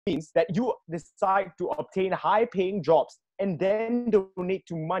means that you decide to obtain high-paying jobs and then donate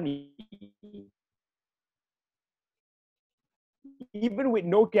to money, even with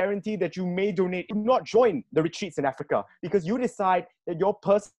no guarantee that you may donate, do not join the retreats in Africa because you decide that your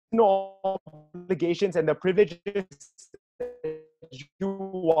personal obligations and the privileges you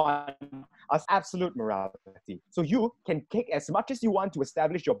want as absolute morality. So you can kick as much as you want to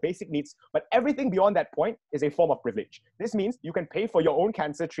establish your basic needs, but everything beyond that point is a form of privilege. This means you can pay for your own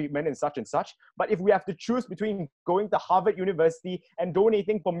cancer treatment and such, but if we have to choose between going to Harvard University and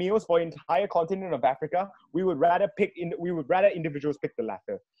donating for meals for the entire continent of Africa, we would rather individuals pick the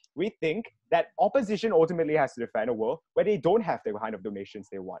latter. We think that opposition ultimately has to defend a world where they don't have the kind of donations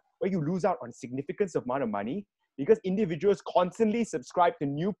they want, where you lose out on significant amount of money because individuals constantly subscribe to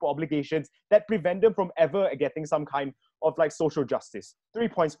new obligations that prevent them from ever getting some kind of like social justice. 3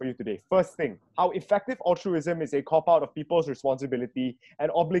 points for you today. First thing, how effective altruism is a cop-out of people's responsibility and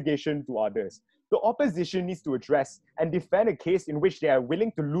obligation to others. The opposition needs to address and defend a case in which they are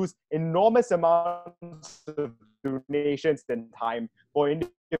willing to lose enormous amounts of donations and time for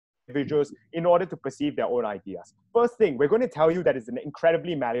individuals in order to perceive their own ideas. First thing, we're going to tell you that it's an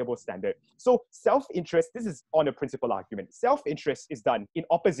incredibly malleable standard. So self-interest, this is on a principal argument. Self-interest is done in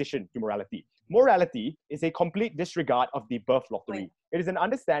opposition to morality. Morality is a complete disregard of the birth lottery. It is an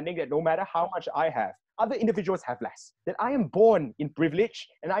understanding that no matter how much I have, other individuals have less. That I am born in privilege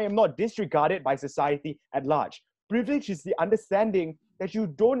and I am not disregarded by society at large. Privilege is the understanding that you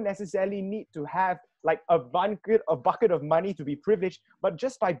don't necessarily need to have like a bucket of money to be privileged, but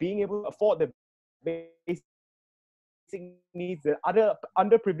just by being able to afford the basic needs that other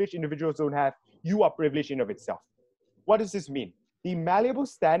underprivileged individuals don't have, you are privileged in of itself. What does this mean? The malleable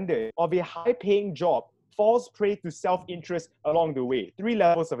standard of a high-paying job falls prey to self-interest along the way. 3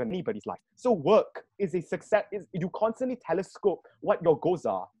 levels of anybody's life. So work is a success. You constantly telescope what your goals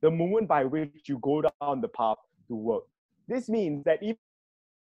are the moment by which you go down the path to work. This means that even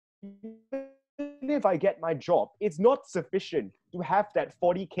if I get my job, it's not sufficient to have that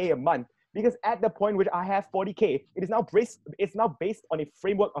 40K a month, because at the point which I have 40K, it's now based on a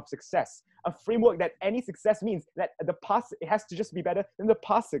framework of success, a framework that any success means that the past, it has to just be better than the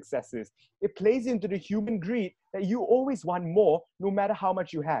past successes. It plays into the human greed that you always want more no matter how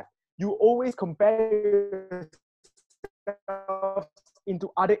much you have. You always compare yourself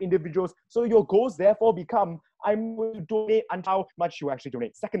into other individuals, so your goals therefore become, I'm going to donate and how much you actually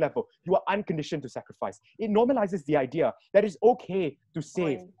donate. Second level, you are unconditioned to sacrifice. It normalizes the idea that it's okay to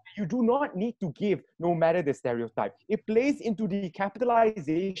save. You do not need to give no matter the stereotype. It plays into the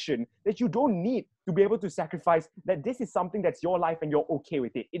capitalization that you don't need to be able to sacrifice, that this is something that's your life and you're okay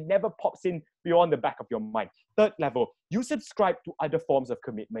with it. It never pops in beyond the back of your mind. Third level, you subscribe to other forms of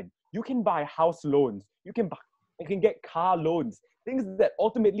commitment. You can buy house loans. You can get car loans, things that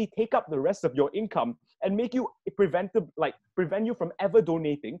ultimately take up the rest of your income and make you prevent you from ever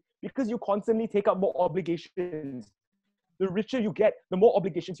donating because you constantly take up more obligations. The richer you get, the more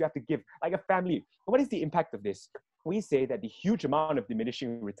obligations you have to give, like a family. What is the impact of this? We say that the huge amount of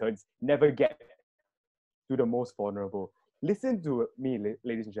diminishing returns never get to the most vulnerable. Listen to me,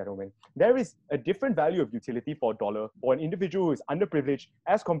 ladies and gentlemen. There is a different value of utility for a dollar for an individual who is underprivileged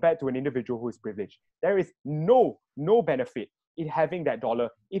as compared to an individual who is privileged. There is no benefit in having that dollar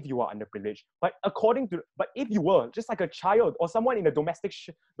if you are underprivileged. But if you were just like a child or someone in a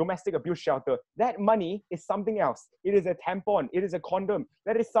domestic abuse shelter, that money is something else. It is a tampon. It is a condom.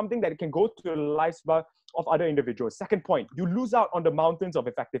 That is something that can go to the lifespan of other individuals. Second point, you lose out on the mountains of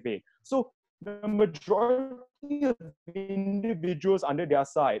effective aid. So the majority of individuals under their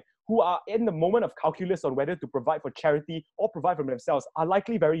side who are in the moment of calculus on whether to provide for charity or provide for themselves are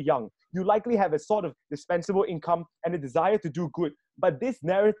likely very young. You likely have a sort of dispensable income and a desire to do good. But this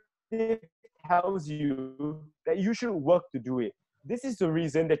narrative tells you that you should work to do it. This is the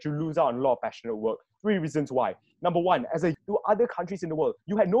reason that you lose out on a lot of passionate work. 3 reasons why. Number one, to other countries in the world,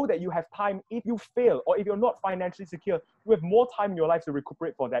 you know that you have time. If you fail or if you're not financially secure, you have more time in your life to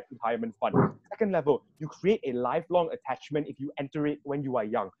recuperate for that retirement fund. Second level, you create a lifelong attachment if you enter it when you are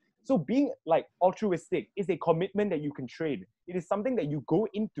young. So being like altruistic is a commitment that you can trade. It is something that you go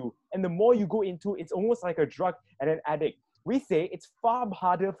into, and the more you go into, it's almost like a drug and an addict. We say it's far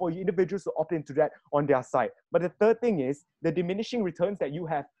harder for individuals to opt into that on their side. But the third thing is the diminishing returns that you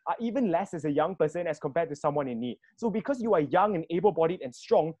have are even less as a young person as compared to someone in need. So because you are young and able-bodied and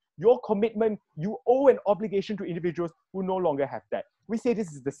strong, your commitment, you owe an obligation to individuals who no longer have that. We say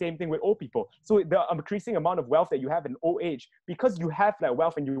this is the same thing with old people. So the increasing amount of wealth that you have in old age, because you have that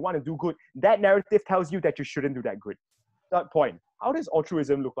wealth and you want to do good, that narrative tells you that you shouldn't do that good. Third point, how does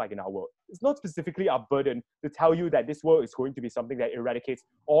altruism look like in our world? It's not specifically our burden to tell you that this world is going to be something that eradicates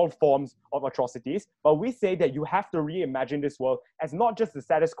all forms of atrocities, but we say that you have to reimagine this world as not just the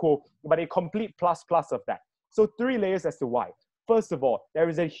status quo, but a complete plus plus of that. So 3 layers as to why. First of all, there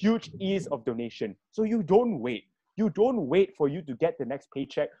is a huge ease of donation. So you don't wait. You don't wait for you to get the next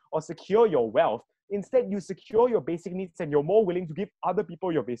paycheck or secure your wealth. Instead, you secure your basic needs and you're more willing to give other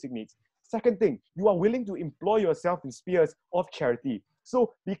people your basic needs. Second thing, you are willing to employ yourself in spheres of charity.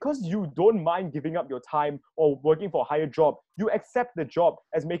 So because you don't mind giving up your time or working for a higher job, you accept the job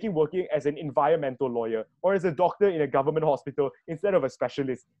as working as an environmental lawyer or as a doctor in a government hospital instead of a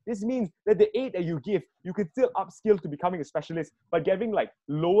specialist. This means that the aid that you give, you can still upskill to becoming a specialist, but giving like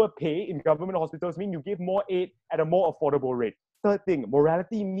lower pay in government hospitals means you give more aid at a more affordable rate. Third thing,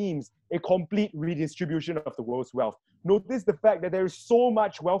 morality means a complete redistribution of the world's wealth. Notice the fact that there is so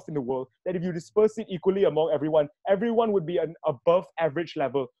much wealth in the world that if you disperse it equally among everyone, everyone would be an above average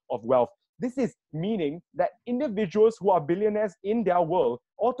level of wealth. This is meaning that individuals who are billionaires in their world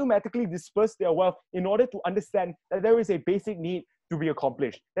automatically disperse their wealth in order to understand that there is a basic need to be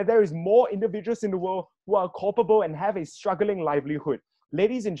accomplished, that there is more individuals in the world who are culpable and have a struggling livelihood.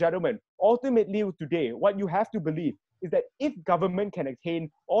 Ladies and gentlemen, ultimately today, what you have to believe is that if government can attain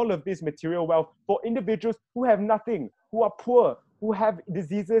all of this material wealth for individuals who have nothing, who are poor, who have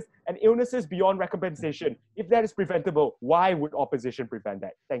diseases and illnesses beyond recompensation, if that is preventable, why would opposition prevent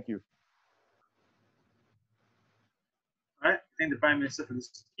that? Thank you. All right, thank the Prime Minister for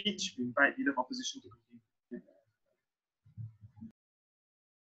this speech. We invite Leader of Opposition to continue.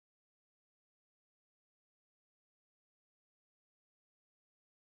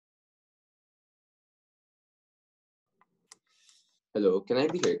 Hello, can I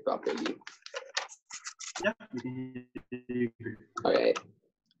be heard properly? Yeah, we can hear you. All right,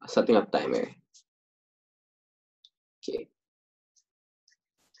 setting up timer. Okay.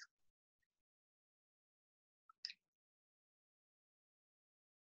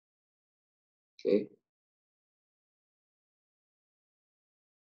 Okay.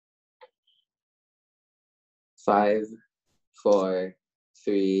 Five, 4,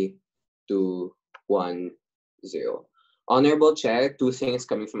 3, 2, 1, 0. Honorable Chair, 2 things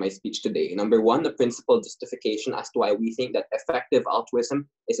coming from my speech today. Number 1, the principled justification as to why we think that effective altruism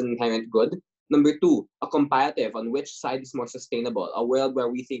is an inherent good. Number 2, a comparative on which side is more sustainable, a world where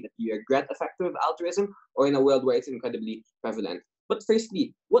we think that you regret effective altruism or in a world where it's incredibly prevalent. But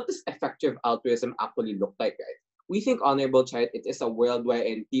firstly, what does effective altruism actually look like, right? We think, Honorable Chair, it is a world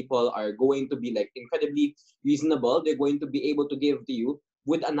wherein people are going to be like incredibly reasonable. They're going to be able to give to you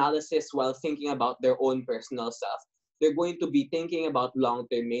with analysis while thinking about their own personal self. They're going to be thinking about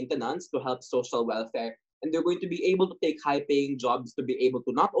long-term maintenance to help social welfare, and they're going to be able to take high-paying jobs to be able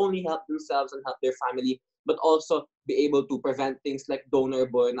to not only help themselves and help their family, but also be able to prevent things like donor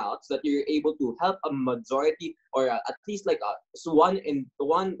burnout, so that you're able to help a majority or at least like one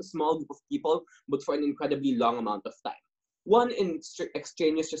small group of people, but for an incredibly long amount of time. One in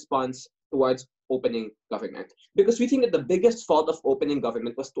extraneous response towards opening government, because we think that the biggest fault of opening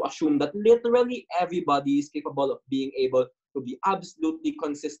government was to assume that literally everybody is capable of being able to be absolutely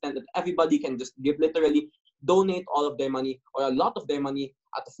consistent, that everybody can just literally donate all of their money or a lot of their money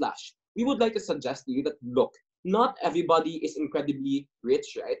at a flash. We would like to suggest to you that, look, not everybody is incredibly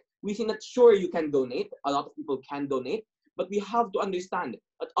rich, right? We think that sure, you can donate, a lot of people can donate, but we have to understand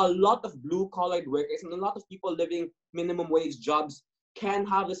that a lot of blue-collar workers and a lot of people living minimum wage jobs can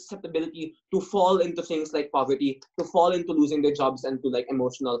have the susceptibility to fall into things like poverty, to fall into losing their jobs and to like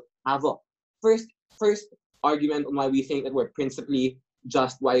emotional havoc. First argument on why we think that we're principally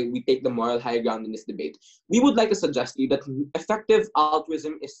just, why we take the moral high ground in this debate. We would like to suggest to you that effective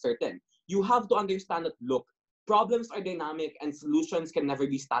altruism is certain. You have to understand that, look, problems are dynamic and solutions can never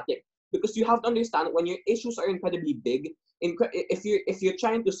be static. Because you have to understand when your issues are incredibly big, if you're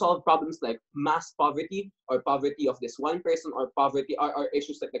trying to solve problems like mass poverty or poverty of this one person or poverty or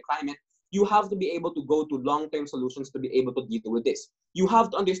issues like the climate, you have to be able to go to long-term solutions to be able to deal with this. You have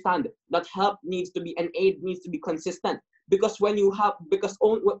to understand that help needs to be and aid needs to be consistent, because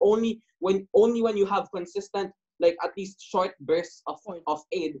only when you have consistent, like at least short bursts of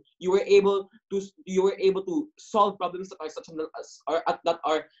aid, you were able to solve problems that are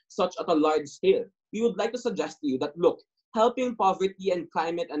such at a large scale. We would like to suggest to you that, look, helping poverty and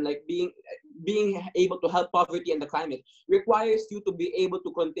climate and like being able to help poverty and the climate requires you to be able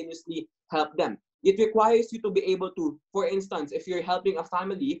to continuously help them. It requires you to be able to, for instance, if you're helping a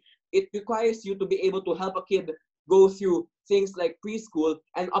family, it requires you to be able to help a kid go through things like preschool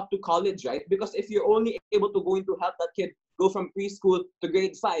and up to college, right? Because if you're only able to help that kid go from preschool to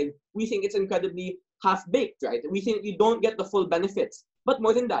grade 5, we think it's incredibly half-baked, right? We think you don't get the full benefits. But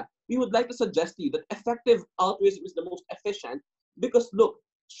more than that, we would like to suggest to you that effective altruism is the most efficient because look,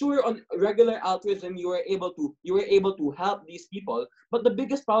 sure, on regular altruism you were able to help these people, but the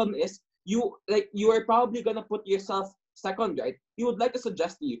biggest problem is you are probably gonna put yourself second, right? We would like to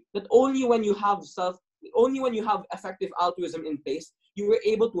suggest to you that only when you have effective altruism in place, you were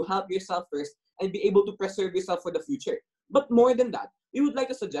able to help yourself first and be able to preserve yourself for the future. But more than that, we would like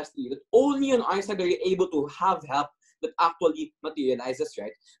to suggest to you that only on our side are you able to have help that actually materializes,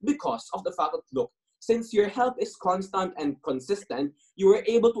 right? Because of the fact that, look, since your help is constant and consistent, you were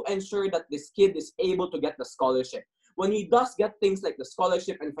able to ensure that this kid is able to get the scholarship. When he does get things like the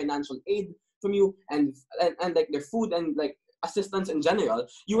scholarship and financial aid from you and like their food and like assistance in general,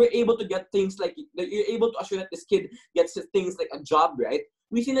 you were able to get things like, you're able to assure that this kid gets things like a job, right?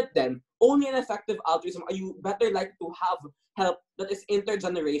 We think that then, only in effective altruism are you better likely to have help that is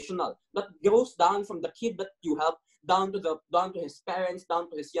intergenerational, that goes down from the kid that you help down to his parents, down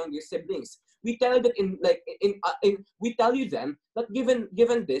to his younger siblings. We tell you that we tell you then that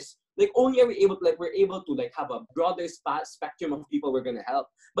given this, like only are we able to we're able to have a broader spectrum of people we're gonna help.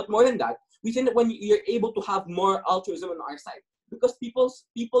 But more than that, we think that when you're able to have more altruism on our side, because people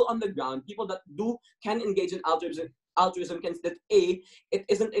on the ground, people that can engage in altruism can see that it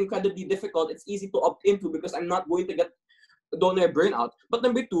isn't incredibly difficult. It's easy to opt into because I'm not going to get donor burnout. But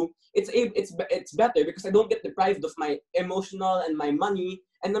number two, it's better because I don't get deprived of my emotional and my money.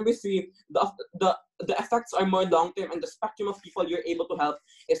 And number three, the effects are more long term and the spectrum of people you're able to help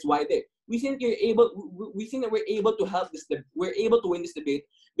is wider. We think that we're able to help this. We're able to win this debate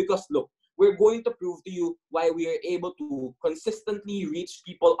because look, we're going to prove to you why we are able to consistently reach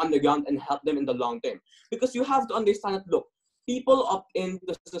people on the ground and help them in the long term. Because you have to understand that look, people opt in.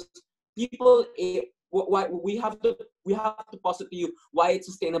 People why we have to posit to you why it's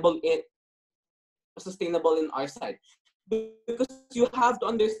sustainable in our side, because you have to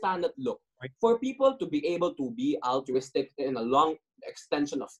understand that look, for people to be able to be altruistic in a long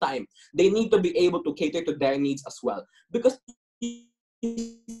extension of time, they need to be able to cater to their needs as well, because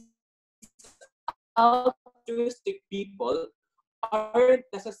altruistic people aren't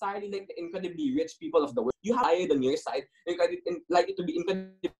necessarily like the incredibly rich people of the world. You have higher than your side, likely to be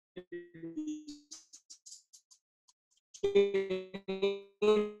incredibly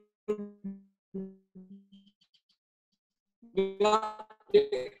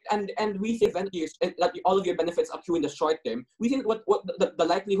and we think that all of your benefits accrue in the short term. We think what the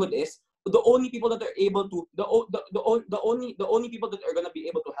likelihood is the only people that are able to the only people that are gonna be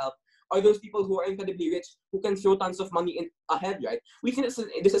able to help are those people who are incredibly rich, who can throw tons of money in ahead, right? We think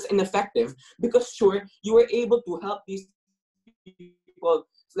this is ineffective because sure, you were able to help these people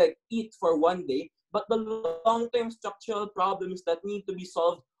eat for one day, but the long-term structural problems that need to be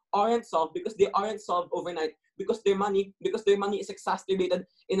solved aren't solved because they aren't solved overnight, because their money is exacerbated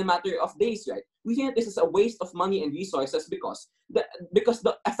in a matter of days, right? We think that this is a waste of money and resources because the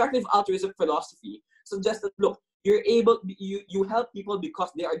effective altruism philosophy suggests that look, you help people because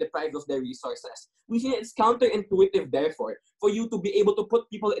they are deprived of their resources. We think it's counterintuitive, therefore, for you to be able to put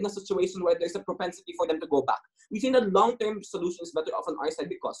people in a situation where there's a propensity for them to go back. We think that long-term solution is better off on our side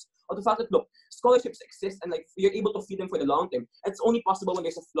because of the fact that look, scholarships exist and you're able to feed them for the long term. It's only possible when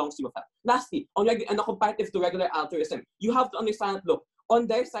there's a long stream of help. Lastly, on a comparative to regular altruism, you have to understand that look, on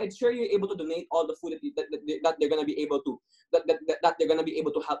their side, sure, you're able to donate all the food that they're gonna be able to that they're gonna be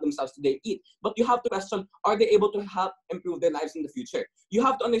able to help themselves today eat. But you have to question: are they able to help improve their lives in the future? You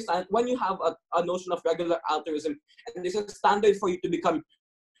have to understand when you have a notion of regular altruism, and there's a standard for you to become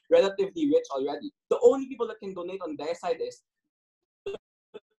relatively rich already. The only people that can donate on their side is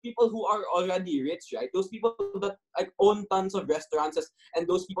people who are already rich, right? Those people that own tons of restaurants and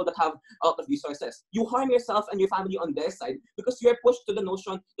those people that have a lot of resources. You harm yourself and your family on their side because you are pushed to the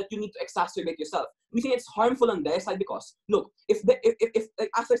notion that you need to exacerbate yourself. We think it's harmful on their side because look, if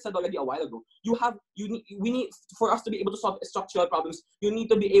as I said already a while ago, we need for us to be able to solve structural problems, you need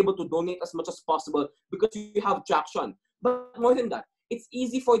to be able to donate as much as possible because you have traction. But more than that, it's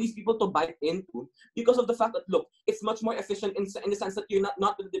easy for these people to bite into because of the fact that, look, it's much more efficient in the sense that you're not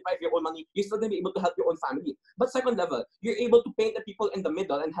going to deprive your own money. You're still going to be able to help your own family. But second level, you're able to paint the people in the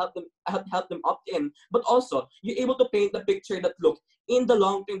middle and help them opt in. But also, you're able to paint the picture that, look, in the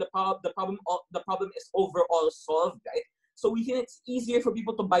long term, the problem is overall solved, right? So we think it's easier for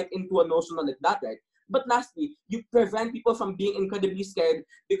people to bite into a notion like that, right? But lastly, you prevent people from being incredibly scared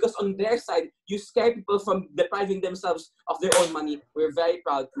because on their side, you scare people from depriving themselves of their own money. We're very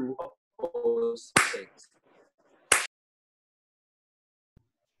proud to oppose things.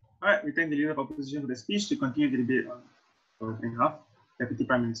 All right, we thank the Leader of Opposition for the speech to continue the debate on behalf, Deputy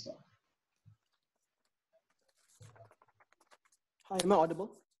Prime Minister. Hi, am I audible?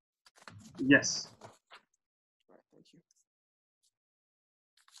 Yes. All right, thank you.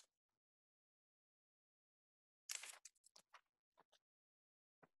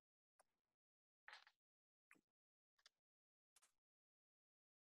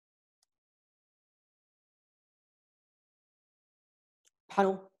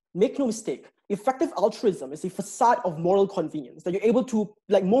 Panel, make no mistake, effective altruism is a facade of moral convenience that you're able to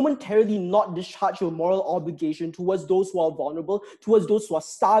like momentarily not discharge your moral obligation towards those who are vulnerable, towards those who are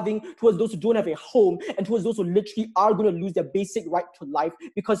starving, towards those who don't have a home, and towards those who literally are going to lose their basic right to life,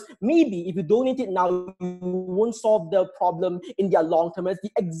 because maybe if you donate it now, you won't solve the problem in their long term. It's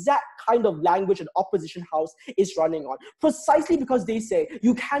the exact kind of language an opposition house is running on, precisely because they say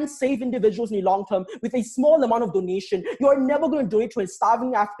you can save individuals in the long term with a small amount of donation. You're never going to donate to a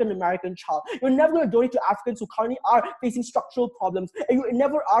starving African American child. You're never going to donate to Africans who currently are facing structural problems, and you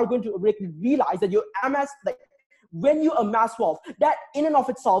never are going to realize that your MS, like when you amass wealth, that in and of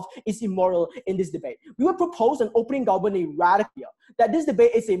itself is immoral in this debate. We would propose an opening government a radical that this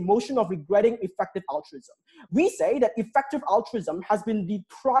debate is a motion of regretting effective altruism. We say that effective altruism has been the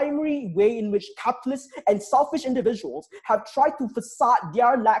primary way in which capitalists and selfish individuals have tried to facade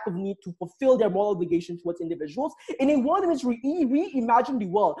their lack of need to fulfill their moral obligation towards individuals in a world in which we reimagine the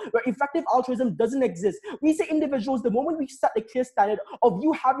world where effective altruism doesn't exist. We say individuals, the moment we set a clear standard of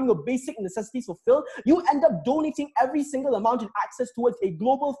you having your basic necessities fulfilled, you end up donating every single amount in access towards a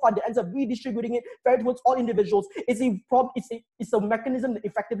global fund that ends up redistributing it fair towards all individuals. It's a mechanism that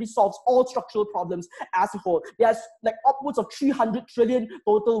effectively solves all structural problems as a whole. There's like upwards of 300 trillion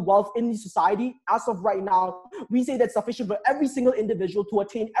total wealth in the society as of right now. We say that's sufficient for every single individual to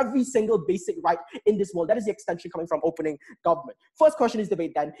attain every single basic right in this world. That is the extension coming from opening government. First question is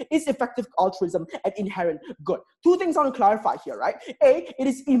debate then, is effective altruism an inherent good? Two things I want to clarify here, right? A, it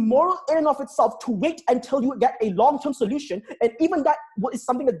is immoral in and of itself to wait until you get a long-term solution, and even that is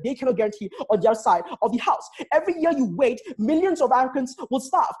something that they cannot guarantee on their side of the house. Every year you wait, millions of Africans will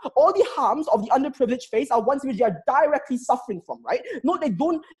starve. All the harms of the underprivileged face are ones which they are directly suffering from, right? No, they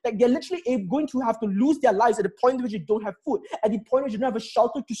don't, like they're literally going to have to lose their lives at the point in which they don't have food, at the point in which they don't have a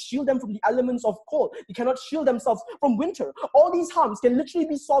shelter to shield them from the elements of cold. They cannot shield themselves from winter. All these harms can literally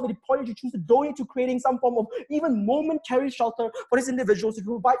be solved at the point in which you choose to donate to creating some form of even momentary shelter for these individuals to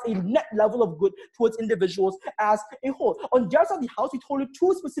provide a net level of good towards individuals as a whole. On their side of the house, we told you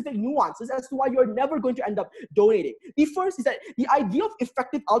two specific nuances as to why you're never going to end up donating. The first is that the idea of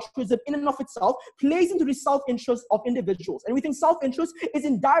effective altruism in and of itself plays into the self-interest of individuals. And we think self-interest is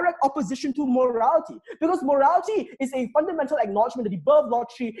in direct opposition to morality, because morality is a fundamental acknowledgement that the birth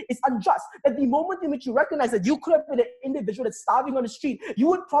lottery is unjust. At the moment in which you recognize that you could have been an individual that's starving on the street, you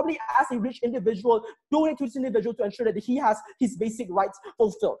would probably, as a rich individual, donate to this individual to ensure that he has his basic rights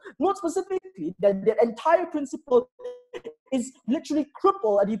fulfilled. Note specifically that the entire principle is literally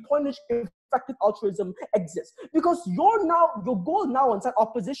crippled at the point in which effective altruism exists. Because your goal now inside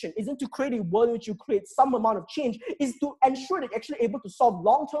opposition isn't to create a world in which you create some amount of change, is to ensure that you're actually able to solve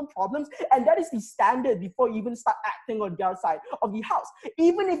long-term problems, and that is the standard before you even start acting on their side of the house.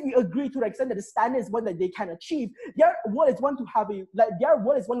 Even if we agree to the extent that the standard is one that they can achieve, their world is one to have their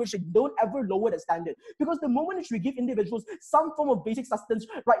world is one which they don't ever lower the standard. Because the moment which we give individuals some form of basic sustenance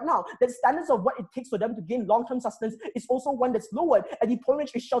right now, the standards of what it takes for them to gain long-term sustenance is also one that's lowered at the point in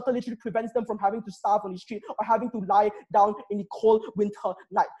which a shelter literally prevents them from having to starve on the street or having to lie down in the cold winter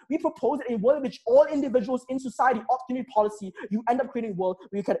night. We propose a world in which all individuals in society opt into policy. You end up creating a world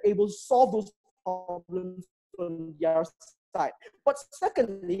where you can able to solve those problems on their side. But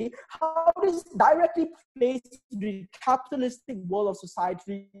secondly, how this directly plays the capitalistic world of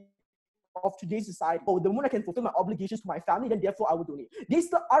society, of today's society. Oh, the moment I can fulfill my obligations to my family, then therefore I will donate. They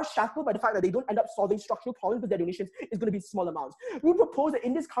still are shackled by the fact that they don't end up solving structural problems because their donations is going to be small amounts. We propose that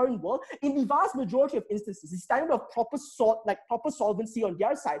in this current world, in the vast majority of instances, the standard of proper solvency on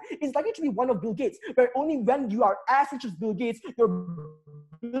their side is likely to be one of Bill Gates, where only when you are as rich as Bill Gates, your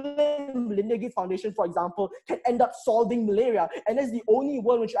Bill and Melinda Gates Foundation, for example, can end up solving malaria, and that's the only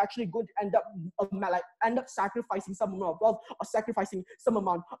world which you're actually going to end up sacrificing some amount of wealth or sacrificing some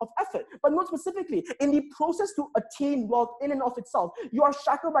amount of effort. But more specifically, in the process to attain wealth in and of itself, you are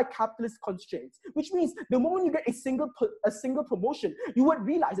shackled by capitalist constraints, which means the moment you get a single promotion, you would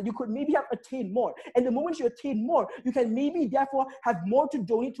realize that you could maybe have attained more. And the moment you attain more, you can maybe therefore have more to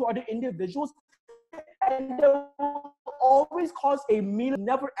donate to other individuals. And they will always cause a meal,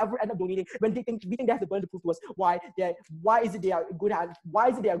 never ever end up donating when we think they have the burden to prove to us why is it they are going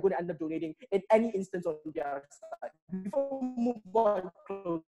to end up donating in any instance on their side. Before we move on,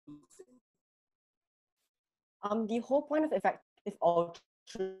 the whole point of effective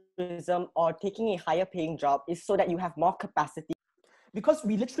altruism or taking a higher paying job is so that you have more capacity. because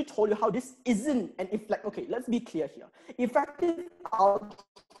we literally told you how this isn't an okay, let's be clear here. Effective altruism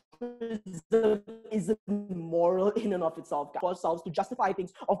isn't moral in and of itself. For ourselves to justify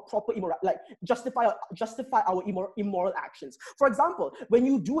things of proper immoral, like justify our immoral actions. For example, when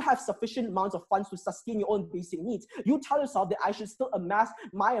you do have sufficient amounts of funds to sustain your own basic needs, you tell yourself that I should still amass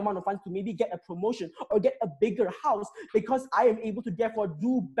my amount of funds to maybe get a promotion or get a bigger house because I am able to therefore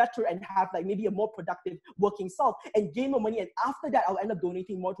do better and have like maybe a more productive working self and gain more money. And after that, I'll end up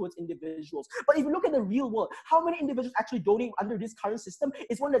donating more towards individuals. But if you look at the real world, how many individuals actually donate under this current system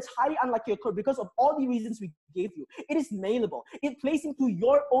is one that's highly unlikely to occur because of all the reasons we gave you. It is malleable. It plays into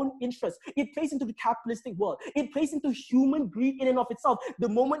your own interests. It plays into the capitalistic world. It plays into human greed in and of itself. The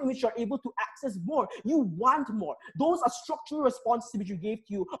moment in which you're able to access more, you want more. Those are structural responses which you gave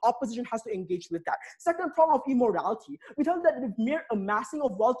to you. Opposition has to engage with that. Second problem of immorality, we tell that the mere amassing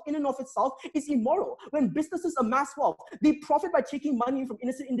of wealth in and of itself is immoral. When businesses amass wealth, they profit by taking money from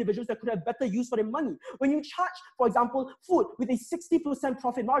innocent individuals that could have better use for their money. When you charge, for example, food with a 60%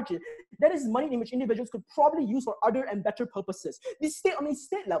 profit margin, that is money in which individuals could probably use for other and better purposes. On a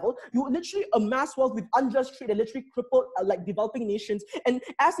state level, you literally amass wealth with unjust trade that literally cripple like developing nations. And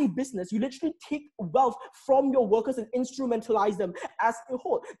as a business, you literally take wealth from your workers and instrumentalize them as a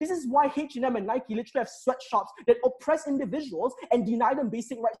whole. This is why H&M and Nike literally have sweatshops that oppress individuals and deny them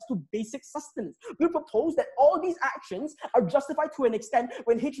basic rights to basic sustenance. We propose that all these actions are justified to an extent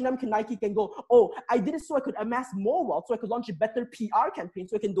when H&M and Nike can go, oh, I did it so I could amass more wealth, so I could launch a better PR campaign,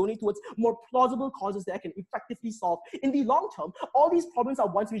 so I can donate towards more plausible causes that I can effectively solve. In the long term, all these problems are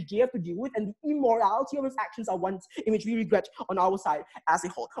ones which they have to deal with, and the immorality of its actions are ones in which we regret on our side as a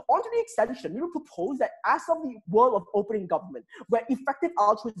whole. On to the extension, we will propose that as of the world of opening government, where effective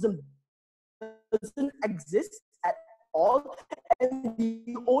altruism doesn't exist at all, and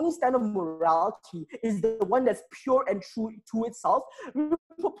the only standard of morality is the one that's pure and true to itself, we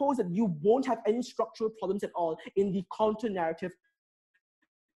propose that you won't have any structural problems at all in the counter narrative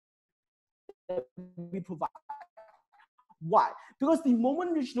that we provide. Why? Because the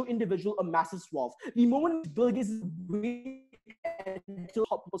moment which no individual amasses wealth, the moment which Bill Gates is until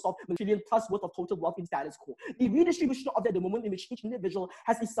top $1 trillion plus worth of total wealth in status quo, the redistribution of that, the moment in which each individual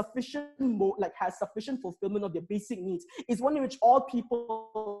has a sufficient fulfillment of their basic needs, is one in which all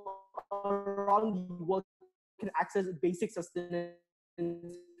people around the world can access basic sustenance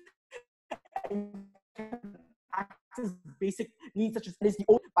and access basic needs such as is the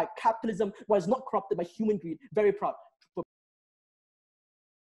owned by capitalism, was not corrupted by human greed. Very proud.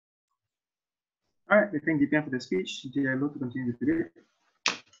 All right, we thank Deepan for the speech. Jello to continue the debate.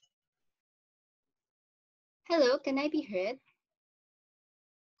 Hello, can I be heard?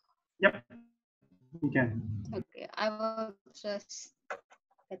 Yep, you can. Okay, I will just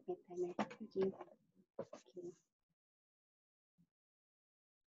get my timer. Thank you. Okay.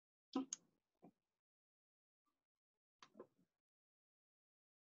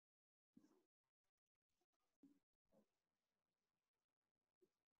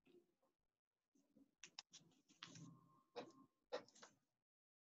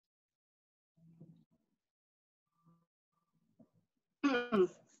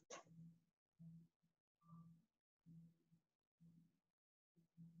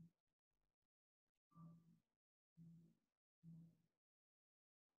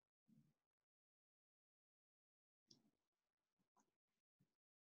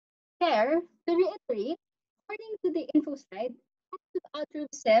 Here, to reiterate, according to the info slide, active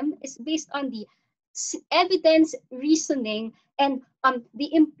altruism is based on the evidence, reasoning, and the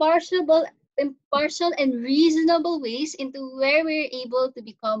impartial and reasonable ways into where we're able to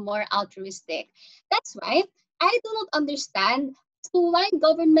become more altruistic. That's why I do not understand why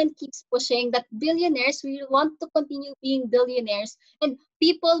government keeps pushing that billionaires will want to continue being billionaires and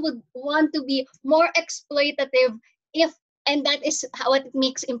people would want to be more exploitative and that is how it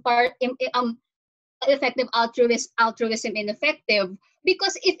makes effective altruism ineffective.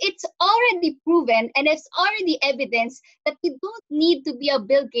 Because if it's already proven and it's already evidence that you don't need to be a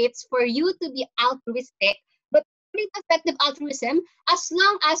Bill Gates for you to be altruistic, but effective altruism, as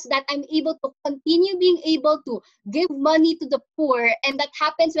long as that I'm able to continue being able to give money to the poor, and that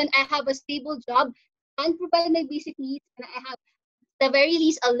happens when I have a stable job and provide my basic needs, and I have the very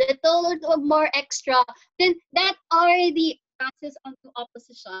least a little or more extra, then that already passes on to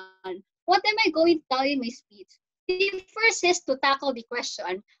opposition. What am I going to tell in my speech? The first is to tackle the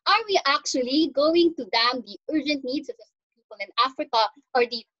question, are we actually going to damn the urgent needs of the people in Africa or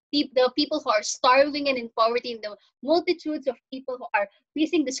the people who are starving and in poverty and the multitudes of people who are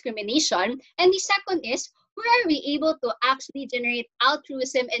facing discrimination? And the second is, where are we able to actually generate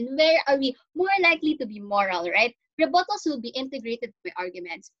altruism and where are we more likely to be moral, right? Rebuttals will be integrated to my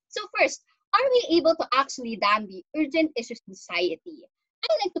arguments. So first, are we able to actually damn the urgent issues in society?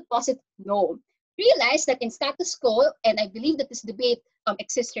 I like to posit no. Realize that in status quo, and I believe that this debate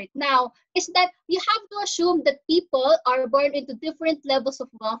exists right now, is that you have to assume that people are born into different levels of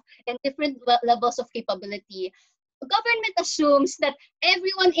wealth and different levels of capability. Government assumes that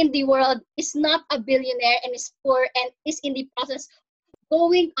everyone in the world is not a billionaire and is poor and is in the process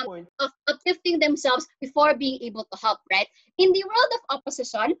going of uplifting themselves before being able to help, right? In the world of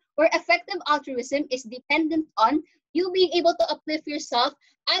opposition, where effective altruism is dependent on you being able to uplift yourself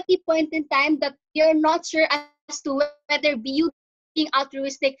at the point in time that you're not sure as to whether you being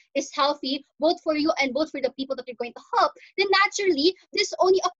altruistic is healthy, both for you and both for the people that you're going to help, then naturally, this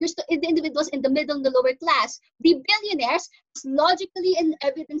only occurs to the individuals in the middle and the lower class. The billionaires, logically and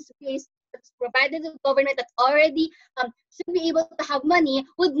evidence-based, that's provided the government that already should be able to have money,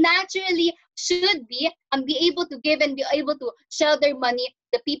 would naturally should be able to give and be able to share their money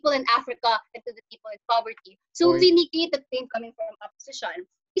to the people in Africa and to the people in poverty. So we negate the claim coming from opposition.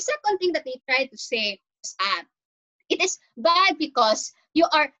 The second thing that they try to say is it is bad because you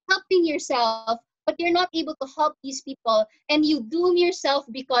are helping yourself, but you're not able to help these people, and you doom yourself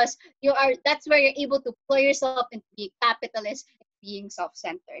because that's where you're able to pull yourself into being capitalist and being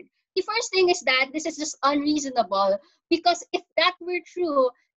self-centered. The first thing is that this is just unreasonable, because if that were true,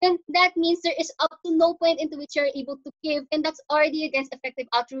 then that means there is up to no point into which you're able to give, and that's already against effective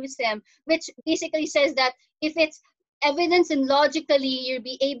altruism, which basically says that if it's evidence and logically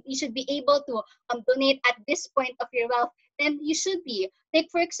you should be able to donate at this point of your wealth, then you should be. Like,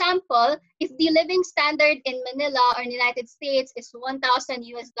 for example, if the living standard in Manila or in the United States is 1,000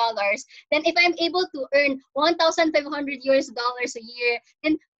 US dollars, then if I'm able to earn 1,500 US dollars a year,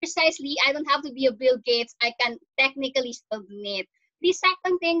 then precisely I don't have to be a Bill Gates. I can technically still donate. The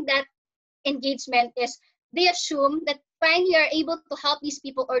second thing that engagement is, they assume that fine, you are able to help these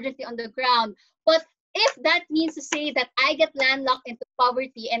people urgently on the ground, but if that means to say that I get landlocked into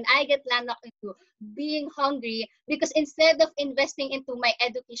poverty and I get landlocked into being hungry because instead of investing into my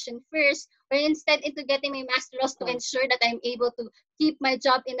education first, or instead into getting my master's to ensure that I'm able to keep my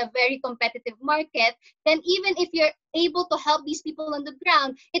job in a very competitive market, then even if you're able to help these people on the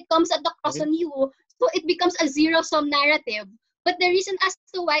ground, it comes at the cost on you. So it becomes a zero-sum narrative. But the reason as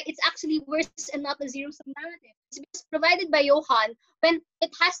to why it's actually worse and not a zero-sum narrative is because provided by Johann, when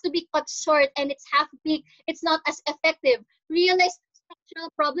it has to be cut short and it's half-baked, it's not as effective. Realize structural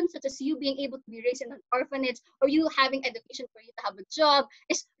problems such as you being able to be raised in an orphanage or you having education for you to have a job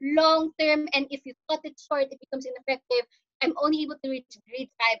is long-term, and if you cut it short, it becomes ineffective. I'm only able to reach grade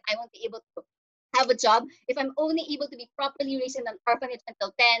 5, I won't be able to have a job. If I'm only able to be properly raised in an orphanage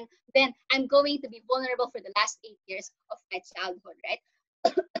until 10, then I'm going to be vulnerable for the last 8 years of my childhood, right?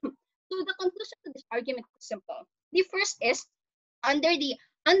 So the conclusion to this argument is simple. The first is, under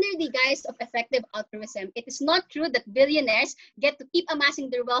the guise of effective altruism, it is not true that billionaires get to keep amassing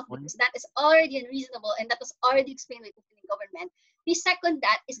their wealth, because that is already unreasonable, and that was already explained by the government. The second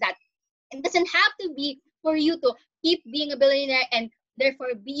that is that it doesn't have to be for you to keep being a billionaire and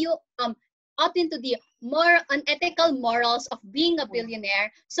therefore be up into the more unethical morals of being a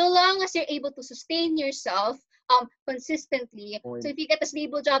billionaire, so long as you're able to sustain yourself consistently. So if you get a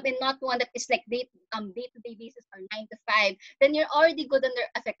stable job and not one that is like day-to-day basis or 9 to 5, then you're already good under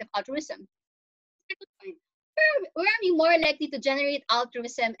effective altruism. Second point, where are we more likely to generate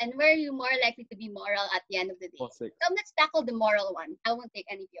altruism, and where are you more likely to be moral at the end of the day? Let's tackle the moral one. I won't take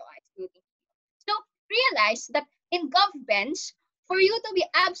any POIs. So realize that in GovBench, for you to be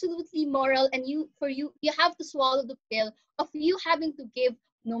absolutely moral and you have to swallow the pill of you having to give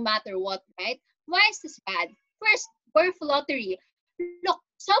no matter what, right? Why is this bad? First, birth lottery. Look,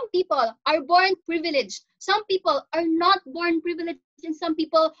 some people are born privileged. Some people are not born privileged, and some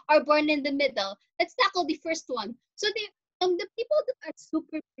people are born in the middle. Let's tackle the first one. So the people that are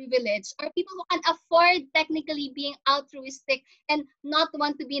super privileged are people who can afford technically being altruistic and not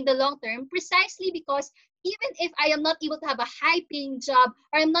want to be in the long term, precisely because even if I am not able to have a high-paying job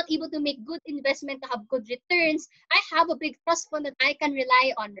or I'm not able to make good investment to have good returns, I have a big trust fund that I can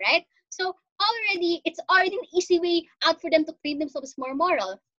rely on, right? So it's already an easy way out for them to claim themselves more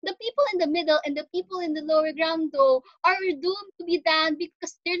moral. The people in the middle and the people in the lower ground, though, are doomed to be damned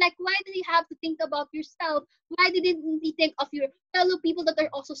because they're like, why do you have to think about yourself? Why didn't you think of your fellow people that are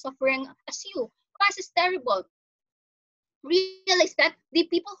also suffering as you? Why is this terrible? Realize that the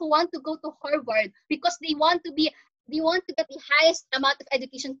people who want to go to Harvard because they want to get the highest amount of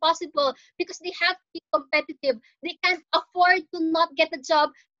education possible because they have to be competitive. They can't afford to not get a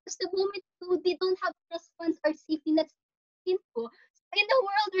job because the moment they don't have trust funds or safety nets into. In the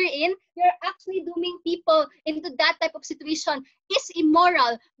world we're in, you're actually dooming people into that type of situation is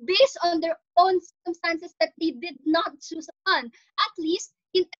immoral based on their own circumstances that they did not choose upon. At least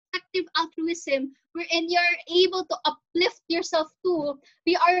in effective altruism, wherein you're able to uplift yourself too,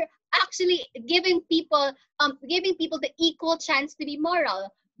 we are actually giving people the equal chance to be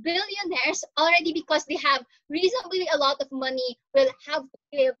moral. Billionaires already, because they have reasonably a lot of money, will have to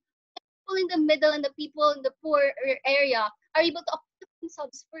give. People in the middle and the people in the poor area are able to uplift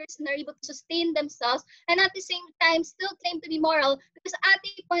themselves first and are able to sustain themselves, and at the same time still claim to be moral, because at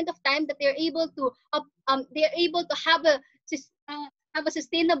the point of time that they're able to have a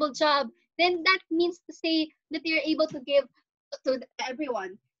sustainable job, then that means to say that they're able to give to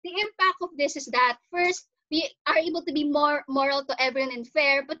everyone. The impact of this is that first, we are able to be more moral to everyone and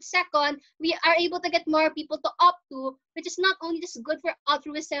fair, but second, we are able to get more people to opt to, which is not only just good for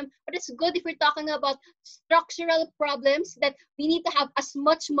altruism, but it's good if we're talking about structural problems that we need to have as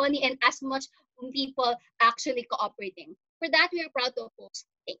much money and as much people actually cooperating. For that, we are proud to oppose.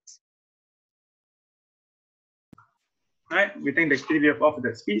 Thanks. All right, we thank the activity of offered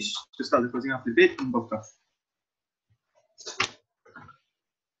that speech to start the closing of the debate in broadcast.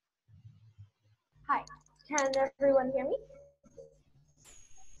 Hi, can everyone hear me?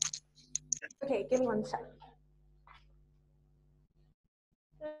 Okay, give me 1 second.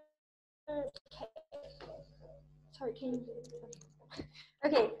 Okay. Sorry, can you?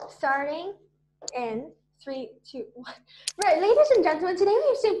 Okay, starting in 3, 2, 1. Right, ladies and gentlemen, today we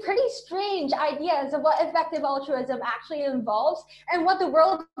have some pretty strange ideas of what effective altruism actually involves and what the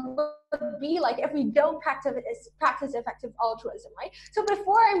world would be like if we don't practice effective altruism, right? So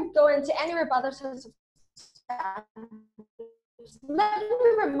before I go into any rebuttals, let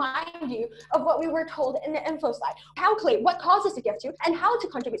me remind you of what we were told in the info slide. Calculate what causes to give to and how to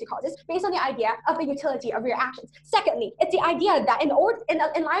contribute to causes based on the idea of the utility of your actions. Secondly, it's the idea that in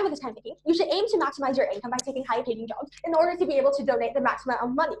line with this kind of thinking, you should aim to maximize your income by taking high paying jobs in order to be able to donate the maximum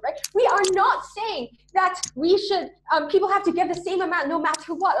amount of money, right? We are not saying that we should, people have to give the same amount no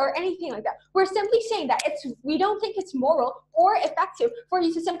matter what or anything like that. We're simply saying that we don't think it's moral or effective for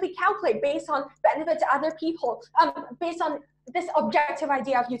you to simply calculate based on benefit to other people, based on this objective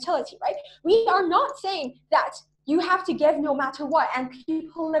idea of utility, right? We are not saying that you have to give no matter what, and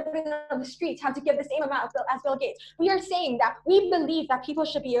people living on the streets have to give the same amount as Bill Gates. We are saying that we believe that people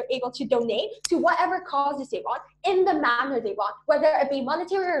should be able to donate to whatever causes they want in the manner they want, whether it be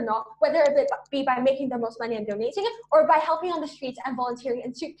monetary or not, whether it be by making the most money and donating it, or by helping on the streets and volunteering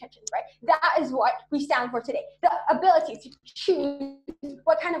in soup kitchens, right? That is what we stand for today. The ability to choose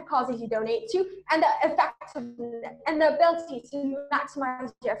what kind of causes you donate to, and the effectiveness and the ability to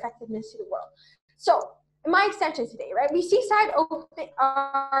maximize your effectiveness to the world. So, in my extension today, right, we see side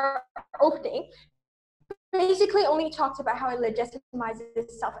opening basically only talked about how it legitimizes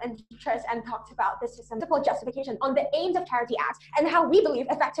self-interest and talked about the simple justification on the aims of Charity Acts and how we believe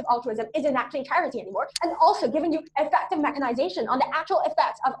effective altruism isn't actually charity anymore, and also giving you effective mechanization on the actual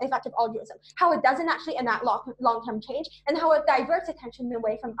effects of effective altruism, how it doesn't actually enact long-term change, and how it diverts attention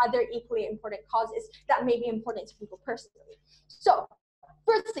away from other equally important causes that may be important to people personally. So,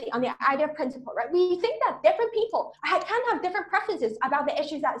 firstly, on the idea of principle, right? We think that different people can have different preferences about the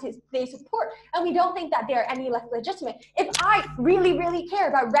issues that they support, and we don't think that they're any less legitimate. If I really, really care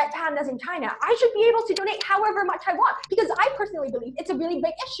about red pandas in China, I should be able to donate however much I want, because I personally believe it's a really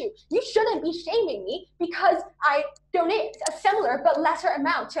big issue. You shouldn't be shaming me because I donate a similar but lesser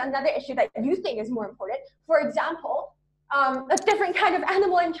amount to another issue that you think is more important. For example, a different kind of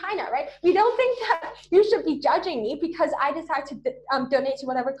animal in China, right? We don't think that you should be judging me because I decide to donate to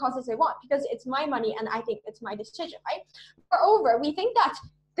whatever causes I want, because it's my money and I think it's my decision, right? Moreover, we think that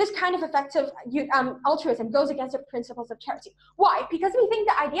this kind of effective altruism goes against the principles of charity. Why? Because we think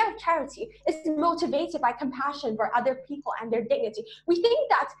the idea of charity is motivated by compassion for other people and their dignity. We think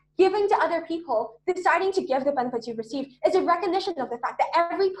that giving to other people, deciding to give the benefits you receive, is a recognition of the fact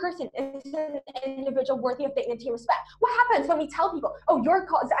that every person is an individual worthy of dignity and respect. What happens when we tell people, oh, your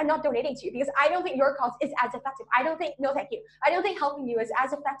cause, I'm not donating to you because I don't think your cause is as effective. I don't think, no thank you. I don't think helping you is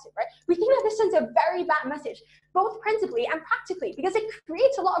as effective, right? We think that this sends a very bad message, both principally and practically, because it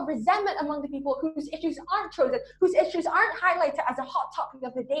creates a lot of resentment among the people whose issues aren't chosen, whose issues aren't highlighted as a hot topic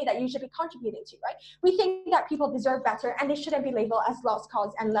of the day that you should be contributing to, right? We think that people deserve better and they shouldn't be labeled as lost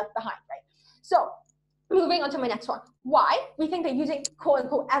cause and left behind, right? So moving on to my next one. Why? We think that using quote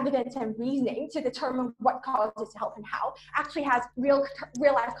unquote evidence and reasoning to determine what causes to help and how actually has real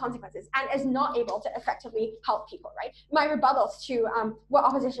life consequences and is not able to effectively help people, right? My rebuttals to what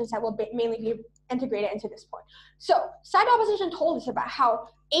opposition said will mainly be integrated into this point. So side opposition told us about how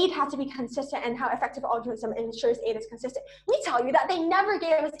aid has to be consistent and how effective altruism ensures aid is consistent. We tell you that they never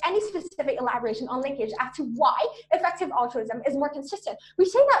gave us any specific elaboration on linkage as to why effective altruism is more consistent. We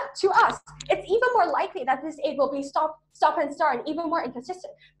say that to us, it's even more likely that this aid will be stop and start and even more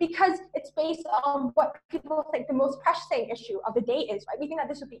inconsistent because it's based on what people think the most pressing issue of the day is, right? We think that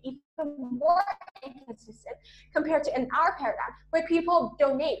this would be even more inconsistent compared to in our paradigm where people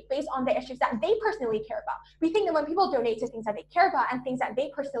donate based on the issues that they personally care about. We think that when people donate to things that they care about and things that they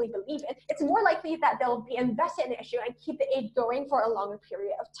personally believe in, it's more likely that they'll be invested in the issue and keep the aid going for a longer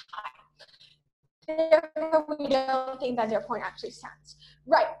period of time. Therefore, we don't think that their point actually stands.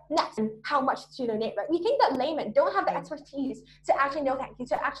 Right, next, how much to donate, right? We think that laymen don't have the expertise to actually know that,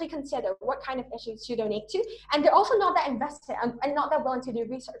 to actually consider what kind of issues to donate to, and they're also not that invested and not that willing to do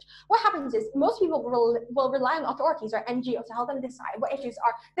research. What happens is most people will rely on authorities or NGOs to help them decide what issues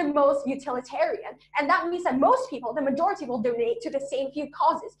are the most utilitarian, and that means that most people, the majority, will donate to the same few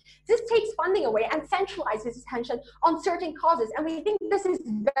causes. This takes funding away and centralizes attention on certain causes, and we think this is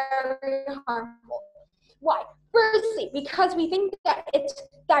very harmful. Why? Firstly, because we think that it's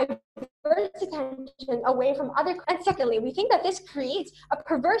diverts attention away from other, and secondly, we think that this creates a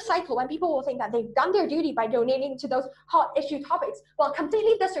perverse cycle when people will think that they've done their duty by donating to those hot issue topics while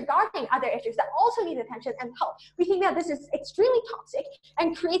completely disregarding other issues that also need attention and help. We think that this is extremely toxic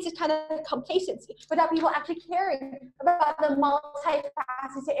and creates a kind of complacency without people actually caring about the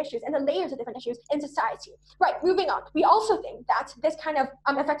multifaceted issues and the layers of different issues in society. Right, moving on. We also think that this kind of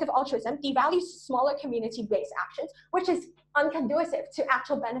effective altruism devalues smaller community-based actions, which is unconducive to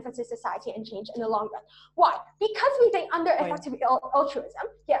actual benefits to society and change in the long run. Why? Because we think under effective altruism,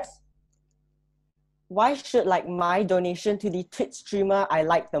 yes. Why should like my donation to the Twitch streamer I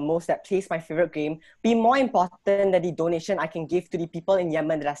like the most that plays my favorite game be more important than the donation I can give to the people in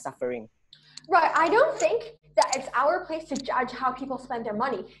Yemen that are suffering? Right, I don't think that it's our place to judge how people spend their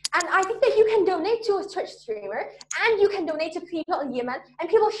money. And I think that you can donate to a Twitch streamer and you can donate to people in Yemen and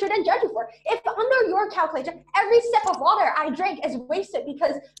people shouldn't judge you for it. If under your calculation, every sip of water I drink is wasted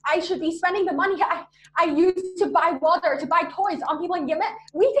because I should be spending the money I use to buy water, to buy toys on people in Yemen,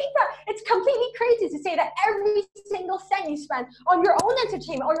 we think that it's completely crazy to say that every single cent you spend on your own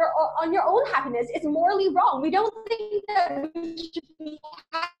entertainment or on your own happiness is morally wrong. We don't think that we should be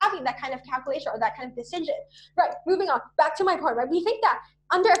having that kind of calculation or that kind of decision. Right, moving on, back to my point, right? We think that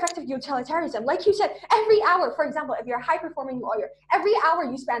under effective utilitarianism, like you said, every hour, for example, if you're a high-performing lawyer, every hour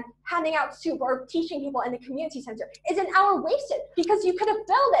you spend handing out soup or teaching people in the community center is an hour wasted because you could have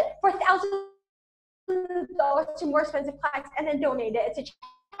billed it for thousands of dollars to more expensive clients and then donated it to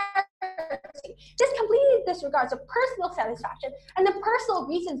charity. This completely disregards the personal satisfaction and the personal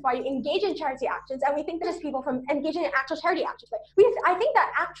reasons why you engage in charity actions, and we think that people from engaging in actual charity actions. Right? I think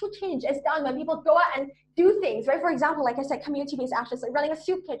that actual change is done when people go out and do things, right? For example, like I said, community-based actions, like running a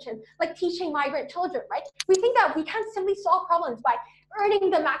soup kitchen, like teaching migrant children, right? We think that we can't simply solve problems by earning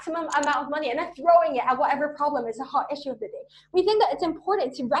the maximum amount of money and then throwing it at whatever problem is a hot issue of the day. We think that it's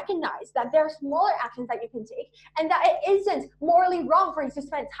important to recognize that there are smaller actions that you can take and that it isn't morally wrong for you to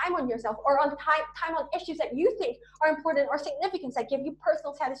spend time on yourself or on time on issues that you think are important or significant that give you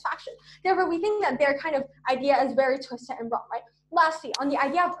personal satisfaction. Therefore, we think that their kind of idea is very twisted and wrong, right? Lastly, on the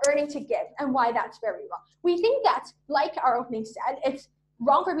idea of earning to give and why that's very wrong. We think that, like our opening said, it's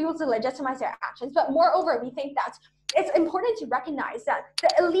wrong for people to legitimize their actions, but moreover, we think that it's important to recognize that the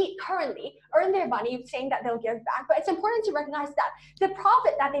elite currently earn their money saying that they'll give back, but it's important to recognize that the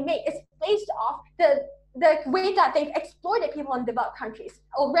profit that they make is based off the way that they've exploited people in developed countries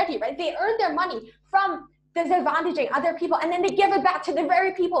already, right? They earn their money from disadvantaging other people, and then they give it back to the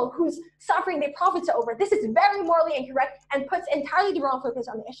very people whose suffering they profit over. This is very morally incorrect and puts entirely the wrong focus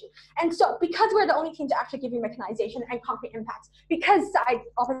on the issue. And so, because we're the only team to actually give you mechanization and concrete impacts, because side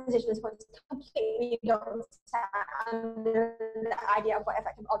opposition is completely don't stand under the idea of what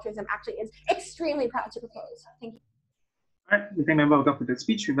effective altruism actually is, extremely proud to propose. Thank you. All right, we thank member of for that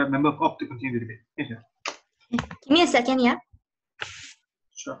speech. We invite member of OP to continue the debate. Yes, sir. Give me a second, yeah.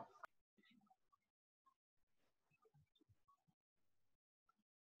 Sure.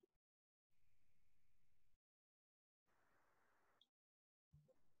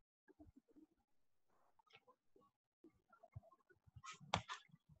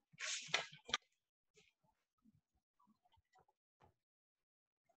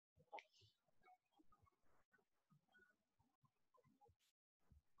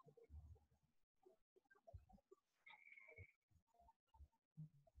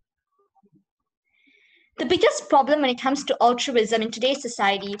 The biggest problem when it comes to altruism in today's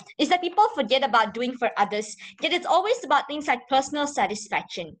society is that people forget about doing for others, yet it's always about things like personal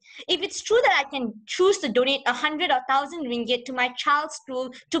satisfaction. If it's true that I can choose to donate 100 or 1,000 ringgit to my child's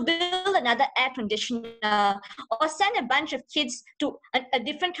school to build another air conditioner, or send a bunch of kids to a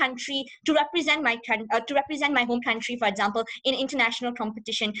different country to represent my home country, for example, in international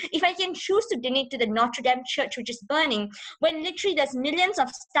competition, if I can choose to donate to the Notre Dame church which is burning, when literally there's millions of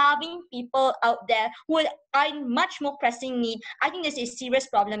starving people out there who are in much more pressing need, I think there's a serious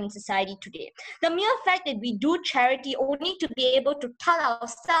problem in society today. The mere fact that we do charity only to be able to tell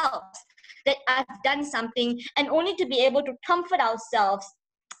ourselves that I've done something, and only to be able to comfort ourselves,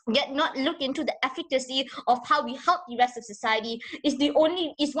 yet not look into the efficacy of how we help the rest of society, is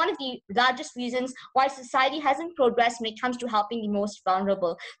one of the largest reasons why society hasn't progressed when it comes to helping the most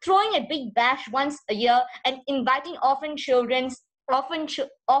vulnerable. Throwing a big bash once a year and inviting orphan children to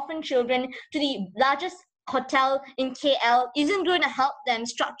the largest hotel in KL isn't going to help them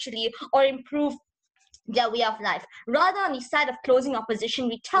structurally or improve their way of life. Rather, on the side of closing opposition,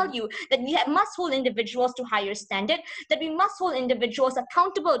 we tell you that we must hold individuals to higher standard, that we must hold individuals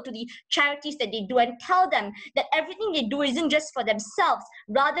accountable to the charities that they do, and tell them that everything they do isn't just for themselves,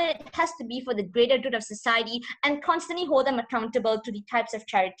 rather it has to be for the greater good of society, and constantly hold them accountable to the types of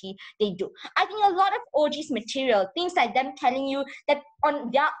charity they do. I think a lot of OG's material, things like them telling you that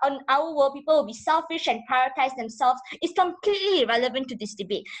on our world, people will be selfish and prioritize themselves, is completely irrelevant to this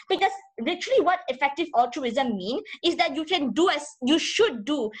debate. Because literally what effective altruism means is that you should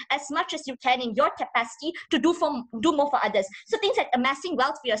do as much as you can in your capacity to do more for others. So things like amassing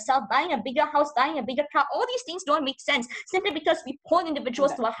wealth for yourself, buying a bigger house, buying a bigger car, all these things don't make sense simply because we hold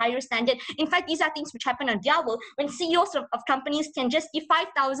individuals to a higher standard. In fact, these are things which happen on their world when CEOs of companies can just give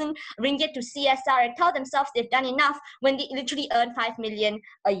 5,000 ringgit to CSR and tell themselves they've done enough when they literally earn 5 million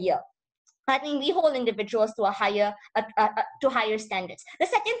a year. I think we hold individuals to higher standards. The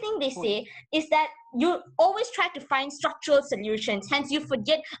second thing they say is that you always try to find structural solutions, hence you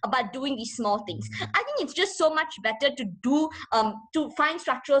forget about doing these small things. I think it's just so much better to find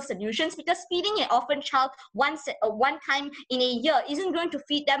structural solutions, because feeding an orphan child one time in a year isn't going to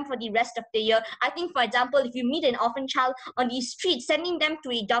feed them for the rest of the year. I think, for example, if you meet an orphan child on the street, sending them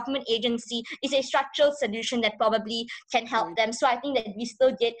to a government agency is a structural solution that probably can help them. So I think that we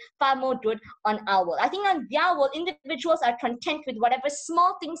still get far more good on our world. I think on their world, individuals are content with whatever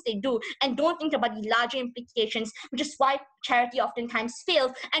small things they do and don't think about the larger implications, which is why charity oftentimes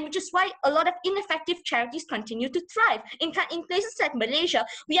fails, and which is why a lot of ineffective charities continue to thrive. In places like Malaysia,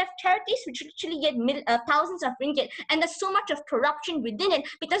 we have charities which actually get thousands of ringgit, and there's so much of corruption within it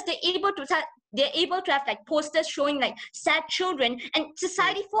because they're able to have like posters showing like sad children, and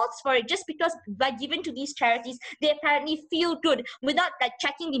society falls for it just because by giving to these charities, they apparently feel good without like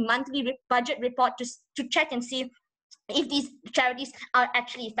checking the monthly budget report to check and see if these charities are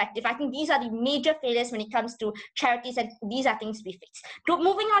actually effective. I think these are the major failures when it comes to charities, and these are things we fix.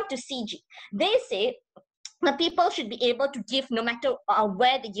 Moving on to CG, they say the people should be able to give no matter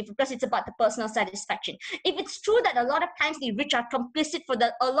where they give, because it's about the personal satisfaction. If it's true that a lot of times the rich are complicit for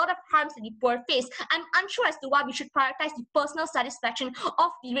a lot of harms that the poor face, I'm unsure as to why we should prioritize the personal satisfaction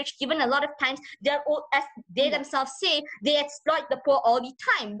of the rich, given a lot of times as they themselves say, they exploit the poor all the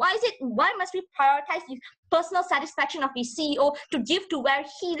time. Why must we prioritize the personal satisfaction of the CEO to give to where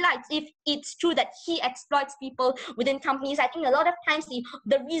he likes, if it's true that he exploits people within companies? I think a lot of times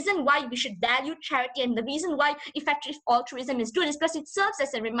the reason why we should value charity and the reason why effective altruism is good is because it serves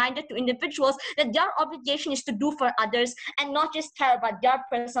as a reminder to individuals that their obligation is to do for others and not just care about their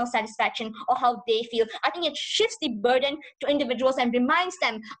personal satisfaction or how they feel. I think it shifts the burden to individuals and reminds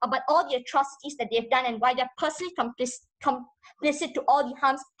them about all the atrocities that they've done and why they're personally complicit to all the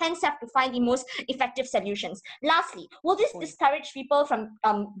harms, hence have to find the most effective solutions. Lastly, will this discourage people from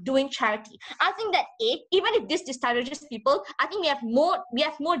doing charity? I think that even if this discourages people, I think we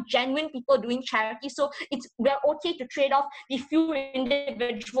have more genuine people doing charity, so we're okay to trade off the few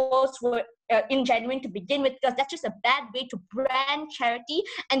individuals who are ingenuine to begin with, because that's just a bad way to brand charity.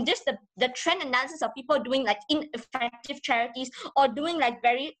 And just the trend analysis of people doing like ineffective charities or doing like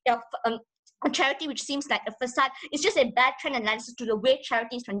very a charity which seems like a facade is just a bad trend analysis to the way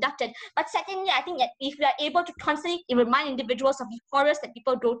charity is conducted. But secondly, I think that if we are able to constantly remind individuals of the horrors that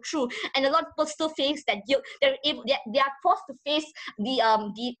people go through, and a lot of people still face that guilt, they are forced to face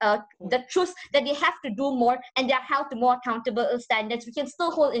the truth that they have to do more, and they are held to more accountable standards. We can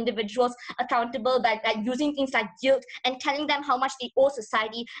still hold individuals accountable by using things like guilt and telling them how much they owe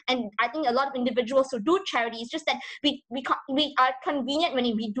society. And I think a lot of individuals who do charity, it's just that we are convenient when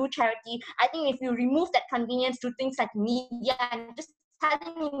we do charity. I think if you remove that convenience to things like media and just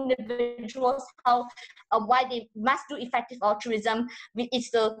telling individuals how why they must do effective altruism is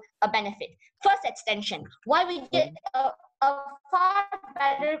still a benefit. First extension, why we get a far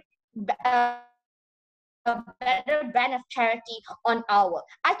better a better brand of charity on our world.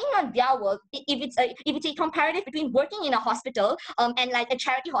 I think on their world, if it's a comparative between working in a hospital and like a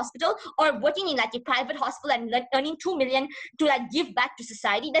charity hospital, or working in like a private hospital and like earning 2 million to like give back to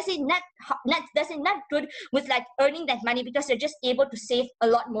society, does it not good with like earning that money because you're just able to save a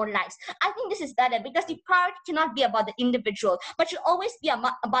lot more lives? I think this is better because the priority cannot be about the individual, but should always be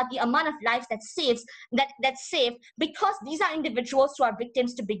about the amount of lives that's saved, because these are individuals who are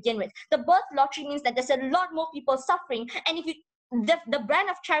victims to begin with. The birth lottery means that there's a lot more people suffering, and if you the brand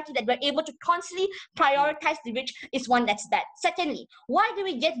of charity that we're able to constantly prioritize the rich is one that's bad. Secondly, why do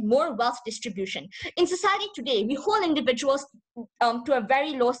we get more wealth distribution? In society today, we hold individuals to a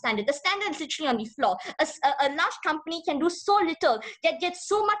very low standard. The standard is literally on the floor. A large company can do so little, yet get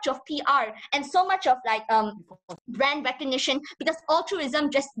so much of PR and so much of like brand recognition, because altruism,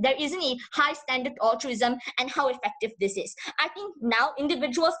 there isn't a high standard altruism and how effective this is. I think now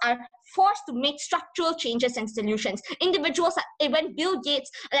individuals are forced to make structural changes and solutions. Individuals when Bill Gates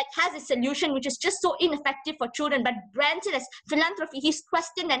like has a solution which is just so ineffective for children but brands it as philanthropy, he's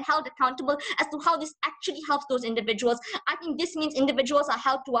questioned and held accountable as to how this actually helps those individuals. I think this means individuals are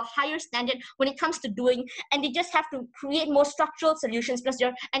held to a higher standard when it comes to doing, and they just have to create more structural solutions because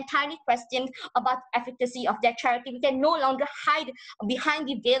they're entirely questioned about the efficacy of their charity. We can no longer hide behind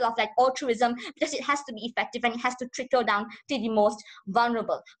the veil of like altruism, because it has to be effective and it has to trickle down to the most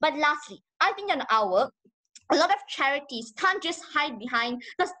vulnerable. But lastly, I think a lot of charities can't just hide behind,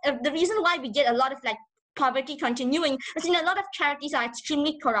 because the reason why we get a lot of like poverty continuing is in a lot of charities are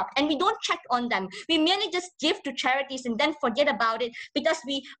extremely corrupt, and we don't check on them. We merely just give to charities and then forget about it because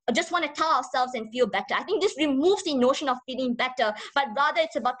we just want to tell ourselves and feel better. I think this removes the notion of feeling better, but rather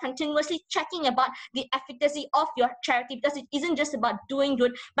it's about continuously checking about the efficacy of your charity, because it isn't just about doing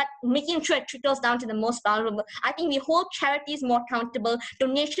good but making sure it trickles down to the most vulnerable. I think we hold charities more accountable,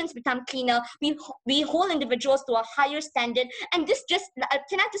 donations become cleaner, we hold individuals to a higher standard. And this just,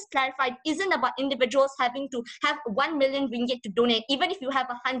 can I just clarify, it isn't about individuals having to have 1 million ringgit to donate. Even if you have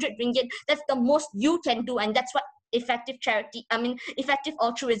 100 ringgit, that's the most you can do, and that's what effective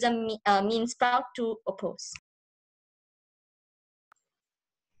altruism means. Proud to oppose.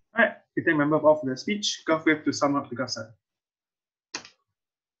 All right, we thank member of the speech. Go for to sum up the gossip.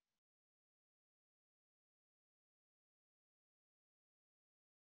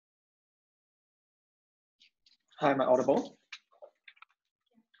 Hi, am I audible?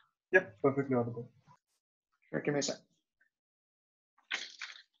 Yep, perfectly audible. Sure, give me a sec.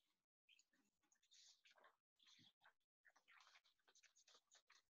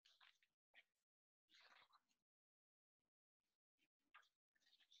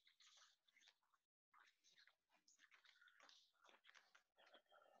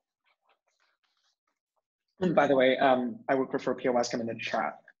 And by the way, I would prefer POS come in the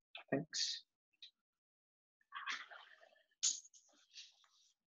chat. Thanks.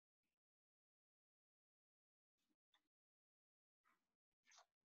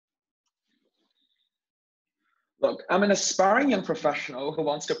 Look, I'm an aspiring young professional who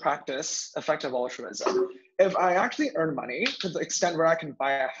wants to practice effective altruism. If I actually earn money to the extent where I can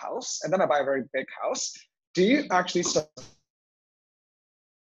buy a house, and then I buy a very big house, do you actually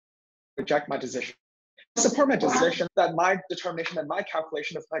reject my decision? Support my decision that my determination and my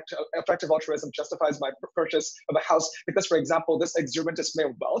calculation of effective altruism justifies my purchase of a house, because, for example, this exuberant display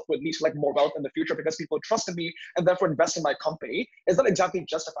of wealth would lead to like more wealth in the future because people trust in me and therefore invest in my company. Is that exactly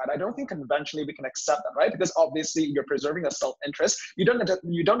justified? I don't think conventionally we can accept that, right? Because obviously you're preserving a self-interest. You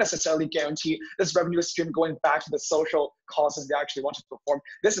don't necessarily guarantee this revenue stream going back to the social causes they actually want to perform.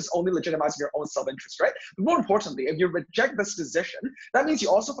 This is only legitimizing your own self-interest, right? But more importantly, if you reject this decision, that means you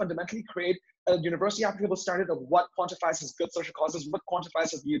also fundamentally create a universally applicable standard of what quantifies as good social causes, what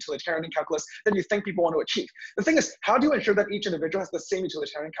quantifies as the utilitarian calculus that you think people want to achieve. The thing is, how do you ensure that each individual has the same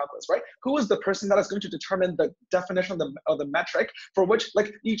utilitarian calculus, right? Who is the person that is going to determine the definition of the metric for which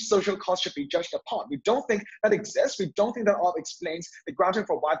like each social cause should be judged upon? We don't think that exists. We don't think that all explains the grounding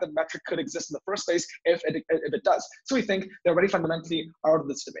for why the metric could exist in the first place if it does. So we think they're already fundamentally out of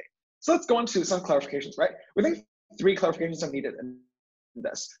this debate. So let's go into some clarifications, right? We think 3 clarifications are needed. And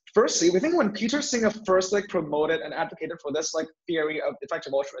this. Firstly, we think when Peter Singer first promoted and advocated for this theory of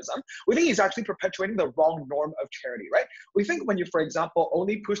effective altruism, we think he's actually perpetuating the wrong norm of charity, right? We think when you, for example,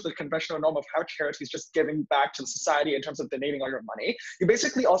 only push the conventional norm of how charity is just giving back to society in terms of donating all your money, you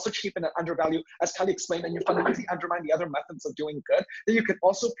basically also cheapen and undervalue, as Kylie explained, and you fundamentally undermine the other methods of doing good that you could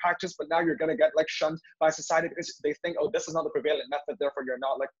also practice, but now you're going to get shunned by society because they think, oh, this is not the prevalent method, therefore you're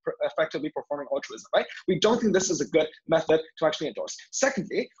not effectively performing altruism, right? We don't think this is a good method to actually endorse.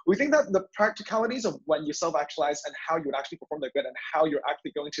 Secondly, we think that the practicalities of when you self-actualize and how you would actually perform the good and how you're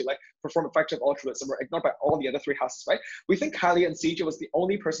actually going to perform effective altruism were ignored by all the other three houses, right? We think Kylie and CJ was the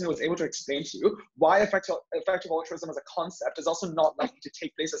only person who was able to explain to you why effective altruism as a concept is also not likely to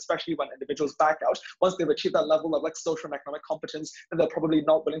take place, especially when individuals back out. Once they've achieved that level of social and economic competence, and they're probably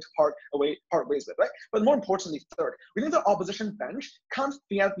not willing to part ways with, right? But more importantly, third, we think the opposition bench can't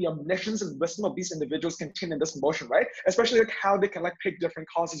fiat the omniscience and wisdom of these individuals contained in this motion, right? Especially how they can pick different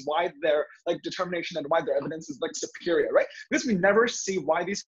causes, why their determination and why their evidence is superior, right? Because we never see why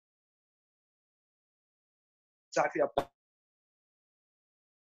these exactly up.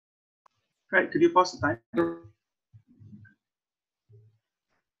 Right, could you pause the time?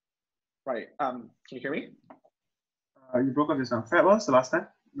 Right, can you hear me? You broke up just now. Fred, what was the last time?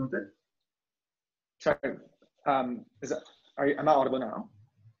 Noted. Sorry, am I audible now?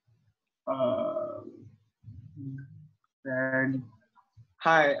 And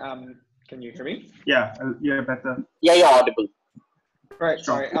hi, can you hear me? Yeah, you're better. Yeah, you're audible. Right,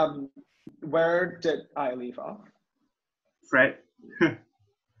 sorry. Where did I leave off? Fred.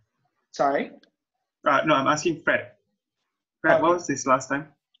 Sorry? No, I'm asking Fred. Fred, okay. What was this last time?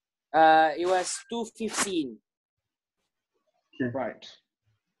 It was 2:15. Okay. Right.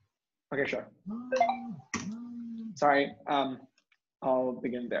 Okay, sure. Sorry, I'll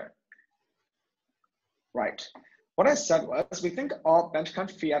begin there. Right. What I said was, we think our bench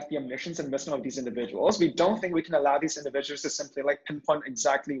can't fiat the omniscience and wisdom of these individuals. We don't think we can allow these individuals to simply pinpoint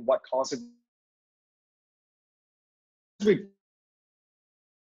exactly what causes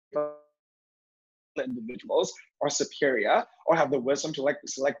individuals are superior or have the wisdom to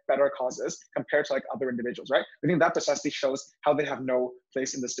select better causes compared to other individuals, right? We think that precisely shows how they have no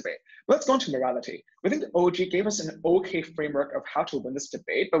place in this debate. But let's go into morality. We think OG gave us an okay framework of how to win this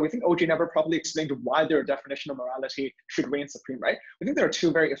debate, but we think OG never properly explained why their definition of morality should reign supreme, right? We think there are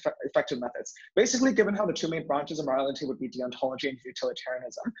two very effective methods. Basically, given how the two main branches of morality would be deontology and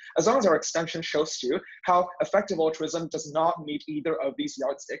utilitarianism, as long as our extension shows to you how effective altruism does not meet either of these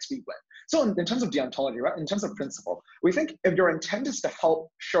yardsticks, we win. So in terms of deontology, right, in terms of principle, we think if your intent is to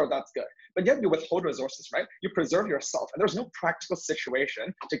help, sure, that's good. But yet you withhold resources, right? You preserve yourself. And there's no practical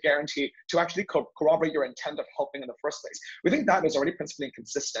situation to guarantee, to actually corroborate your intent of helping in the first place. We think that is already principally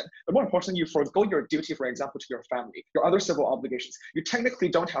inconsistent. But more importantly, you forego your duty, for example, to your family, your other civil obligations. You technically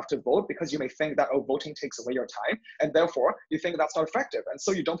don't have to vote because you may think that, oh, voting takes away your time. And therefore, you think that's not effective. And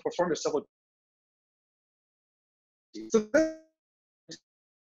so you don't perform your civil duties. So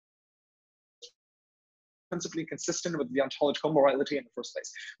principally consistent with the ontological morality in the first place.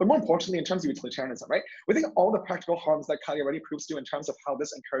 But more importantly, in terms of utilitarianism, right? We think all the practical harms that Kylie already proves to in terms of how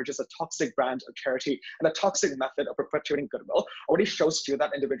this encourages a toxic brand of charity and a toxic method of perpetuating goodwill already shows to you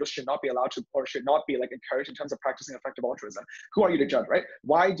that individuals should not be allowed to, or should not be encouraged in terms of practicing effective altruism. Who are you to judge, right?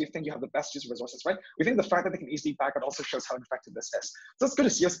 Why do you think you have the best use of resources, right? We think the fact that they can easily back out also shows how effective this is. So let's go to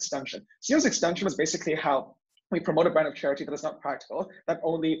CEO's extension. CEO's extension was basically how we promote a brand of charity that is not practical, that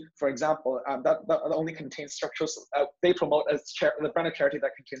only, for example, that only contains structural, they promote the brand of charity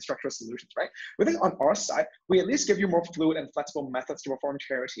that contains structural solutions, right? We think on our side, we at least give you more fluid and flexible methods to perform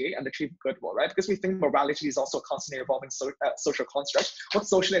charity and achieve goodwill, right? Because we think morality is also constantly evolving social construct. What's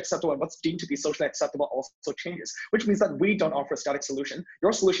socially acceptable and what's deemed to be socially acceptable also changes, which means that we don't offer a static solution.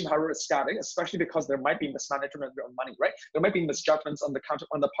 Your solution, however, is static, especially because there might be mismanagement of your own money, right? There might be misjudgments on the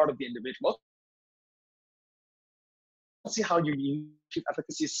part of the individual. See how you achieve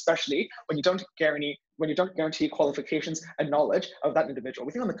efficacy, especially when you don't guarantee qualifications and knowledge of that individual.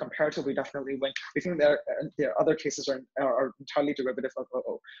 We think on the comparative, we definitely win. We think there are other cases are entirely derivative of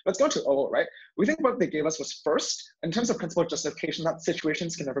OO. Let's go to OO, right? We think what they gave us was first, in terms of principle of justification, that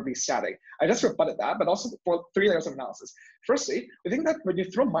situations can never be static. I just rebutted that, but also for 3 layers of analysis. Firstly, we think that when you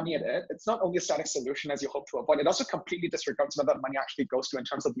throw money at it, it's not only a static solution as you hope to avoid, it also completely disregards what that money actually goes to in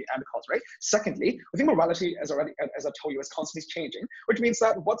terms of the end cause, right? Secondly, we think morality, as I told you, is constantly changing, which means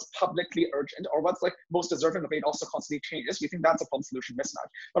that what's publicly urgent or what's most deserving of aid also constantly changes, we think that's a problem-solution mismatch.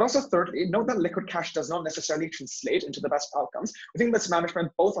 But also thirdly, note that liquid cash does not necessarily translate into the best outcomes. We think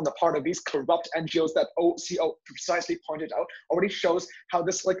mismanagement, both on the part of these corrupt NGOs that OCO precisely pointed out, already shows how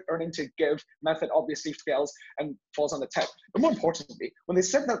this like earning to give method obviously fails and falls on the tech. But more importantly, when they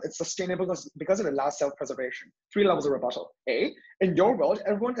said that it's sustainable because it allows self-preservation, 3 levels of rebuttal. A, in your world,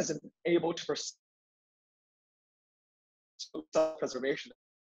 everyone is able to pursue self-preservation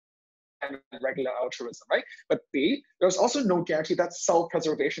and regular altruism, right? But B, there's also no guarantee that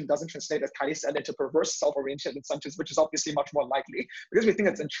self-preservation doesn't translate, as Kylie said, into perverse self-oriented incentives, which is obviously much more likely because we think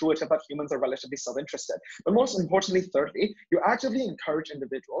it's intuitive that humans are relatively self-interested. But most importantly, thirdly, you actively encourage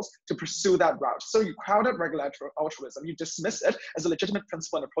individuals to pursue that route. So you crowd out regular altruism, you dismiss it as a legitimate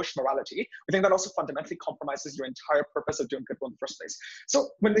principle and a push morality. We think that also fundamentally compromises your entire purpose of doing goodwill in the first place. So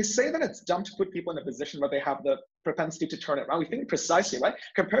when they say that it's dumb to put people in a position where they have the propensity to turn it around, we think precisely, right?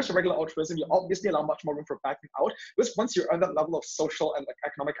 Compared to regular altruism, you obviously allow much more room for backing out, because once you're on that level of social and like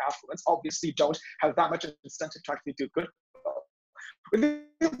economic affluence, obviously you don't have that much incentive to actually do good.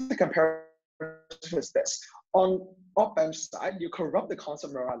 The comparison is this: on op-bench side, you corrupt the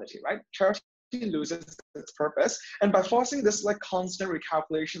concept of morality, right? Charity loses its purpose, and by forcing this like constant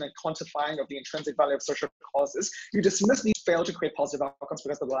recalculation and quantifying of the intrinsic value of social causes, you dismiss these fail to create positive outcomes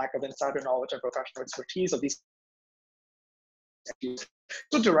because of the lack of insider knowledge and professional expertise of these issues.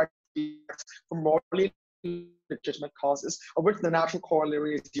 So directly for morally legitimate causes, of which the natural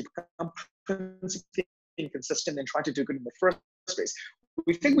corollary is you become principally inconsistent in trying to do good in the first place.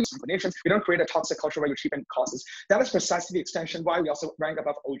 We think we don't create a toxic culture where you cheapen causes. That is precisely the extension why we also rank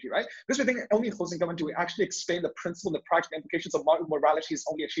above OG, right? Because we think only in closing government do we actually explain the principle, the practical implications of morality is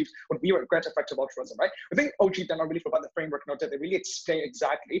only achieved when we regret effective altruism, right? We think OG did not really provide the framework, nor did they really explain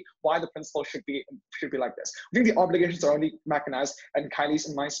exactly why the principle should be like this. We think the obligations are only mechanized, and Kylie's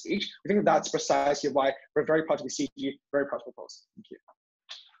in my speech. We think that's precisely why we're very proud to be CG, very proud to propose. Thank you.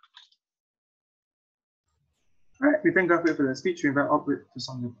 All right, we thank God for the speech. We invite Albert to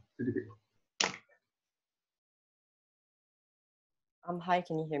sum up the debate. Hi,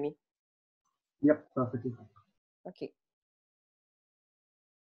 can you hear me? Yep, perfectly. Okay.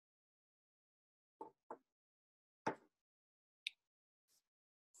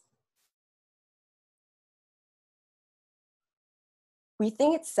 We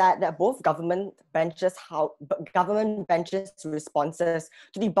think it's sad that both government benches' responses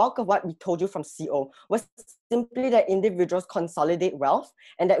to the bulk of what we told you from CO was simply that individuals consolidate wealth,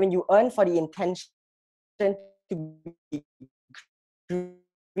 and that when you earn for the intention to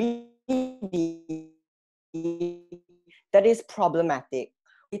be greedy, that is problematic.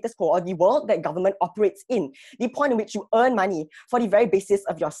 Or the world that government operates in, the point in which you earn money for the very basis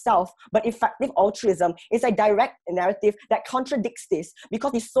of yourself, but effective altruism is a direct narrative that contradicts this,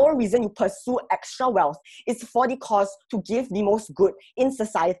 because the sole reason you pursue extra wealth is for the cause to give the most good in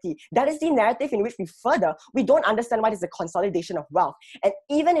society. That is the narrative in which we don't understand why there's a consolidation of wealth. And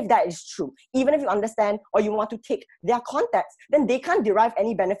even if that is true, even if you understand or you want to take their context, then they can't derive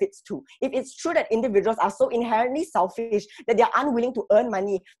any benefits too. If it's true that individuals are so inherently selfish that they are unwilling to earn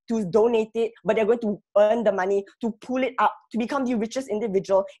money to donate it, but they're going to earn the money to pull it up to become the richest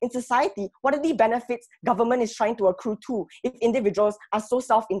individual in society, what are the benefits government is trying to accrue to if individuals are so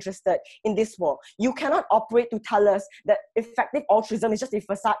self-interested in this world? You cannot operate to tell us that effective altruism is just a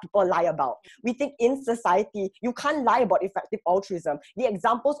facade people lie about. We think in society, you can't lie about effective altruism. The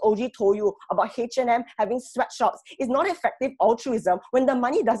examples OG told you about H&M having sweatshops is not effective altruism when the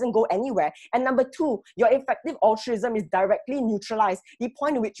money doesn't go anywhere. And number two, your effective altruism is directly neutralized, the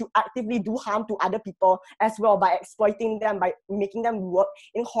point in which you actively do harm to other people as well by exploiting them, by making them work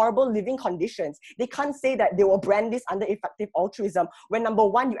in horrible living conditions. They can't say that they will brand this under effective altruism when number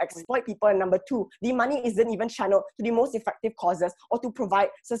one, you exploit people, and number two, the money isn't even channeled to the most effective causes or to provide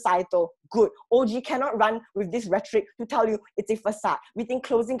societal good. OG cannot run with this rhetoric to tell you it's a facade. We think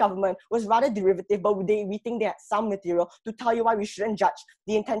closing government was rather derivative, but we think they had some material to tell you why we shouldn't judge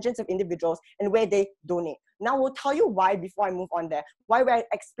the intentions of individuals and where they donate. Now we'll tell you why before I move on there, why we're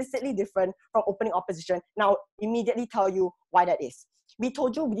explicitly different from opening opposition. Now immediately tell you why that is. We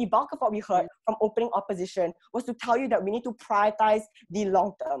told you the bulk of what we heard from opening opposition was to tell you that we need to prioritize the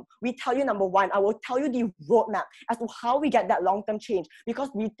long term. We tell you, number one, I will tell you the roadmap as to how we get that long-term change, because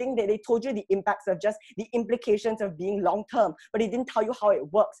we think that they told you the impacts of just the implications of being long-term, but they didn't tell you how it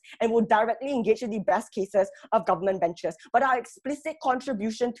works, and will directly engage in the best cases of government benches. But our explicit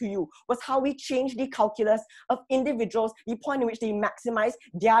contribution to you was how we changed the calculus of individuals, the point in which they maximize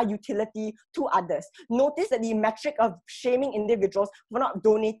their utility to others. Notice that the metric of shaming individuals for not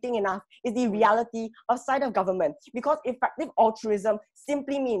donating enough is the reality outside of government. Because effective altruism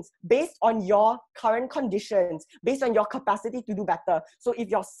simply means based on your current conditions, based on your capacity to do better. So if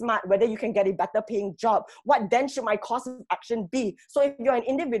you're smart, whether you can get a better paying job, what then should my course of action be? So if you're an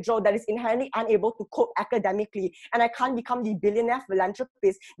individual that is inherently unable to cope academically and I can't become the billionaire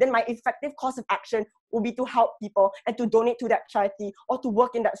philanthropist, then my effective course of action will be to help people and to donate to that charity or to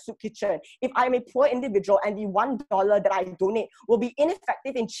work in that soup kitchen. If I'm a poor individual and the $1 that I donate will be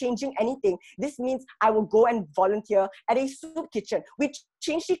ineffective in changing anything, this means I will go and volunteer at a soup kitchen. We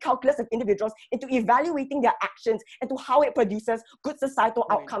change the calculus of individuals into evaluating their actions and to how it produces good societal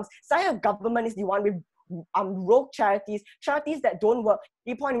outcomes. Side of government is the one with rogue charities that don't work,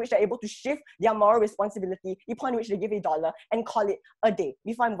 the point in which they're able to shift their moral responsibility, the point in which they give $1 and call it a day.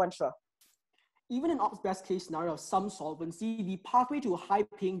 Before I'm one sure. Even in Ops' best case scenario of some solvency, the pathway to a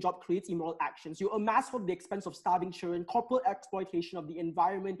high-paying job creates immoral actions. You amass for the expense of starving children, corporate exploitation of the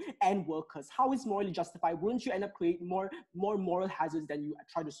environment and workers. How is morally justified? Wouldn't you end up creating more moral hazards than you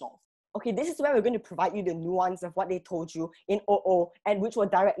try to solve? Okay, this is where we're going to provide you the nuance of what they told you in OO and which will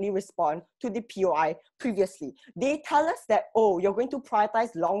directly respond to the POI previously. They tell us that, oh, you're going to prioritize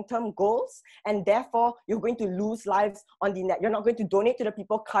long-term goals and therefore you're going to lose lives on the net. You're not going to donate to the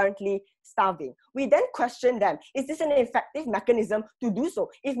people currently starving. We then question them, is this an effective mechanism to do so?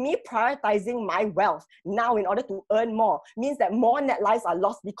 If me prioritizing my wealth now in order to earn more means that more net lives are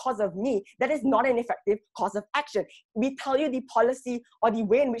lost because of me, that is not an effective course of action. We tell you the policy or the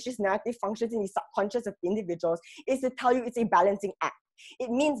way in which this narrative functions in the subconscious of individuals is to tell you it's a balancing act.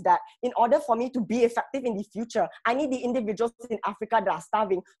 It means that in order for me to be effective in the future, I need the individuals in Africa that are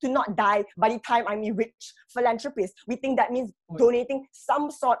starving to not die by the time I'm a rich philanthropist. We think that means donating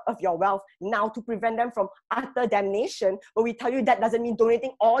some sort of your wealth now to prevent them from utter damnation. But we tell you that doesn't mean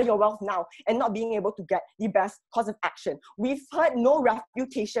donating all your wealth now and not being able to get the best course of action. We've heard no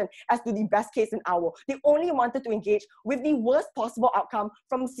refutation as to the best case scenario. They only wanted to engage with the worst possible outcome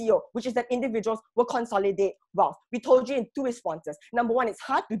from CEO, which is that individuals will consolidate wealth. We told you in two responses. Number one, it's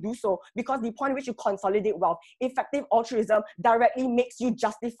hard to do so because the point at which you consolidate wealth, effective altruism directly makes you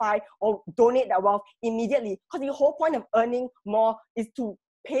justify or donate that wealth immediately. Because the whole point of earning more is to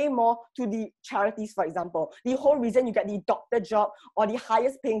pay more to the charities, for example. The whole reason you get the doctor job or the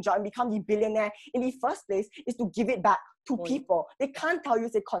highest paying job and become the billionaire in the first place is to give it back to people. They can't tell you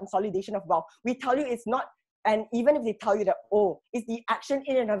it's a consolidation of wealth. We tell you it's not, and even if they tell you that, oh, it's the action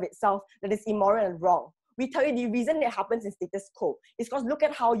in and of itself that is immoral and wrong. We tell you the reason it happens in status quo is because look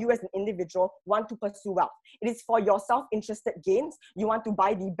at how you as an individual want to pursue wealth. It is for your self-interested gains. You want to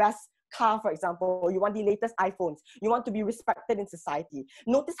buy the best car, for example, or you want the latest iPhones. You want to be respected in society.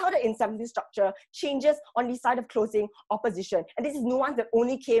 Notice how the incentive structure changes on the side of closing opposition. And this is nuance that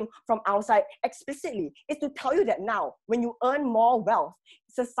only came from outside explicitly. It's to tell you that now, when you earn more wealth,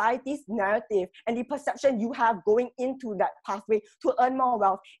 society's narrative and the perception you have going into that pathway to earn more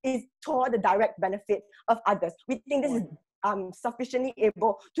wealth is toward the direct benefit of others. We think this is sufficiently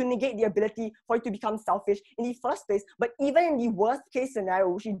able to negate the ability for you to become selfish in the first place. But even in the worst case scenario,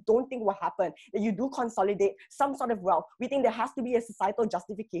 which we don't think will happen, that you do consolidate some sort of wealth, we think there has to be a societal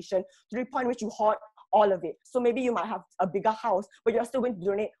justification to the point in which you hoard all of it. So maybe you might have a bigger house, but you're still going to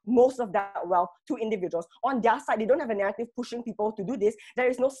donate most of that wealth to individuals. On their side, they don't have a narrative pushing people to do this. There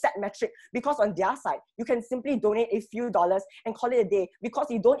is no set metric because on their side, you can simply donate a few dollars and call it a day because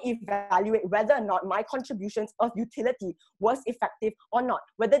you don't evaluate whether or not my contributions of utility was effective or not,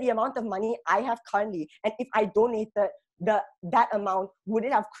 whether the amount of money I have currently, and if I donated that amount, would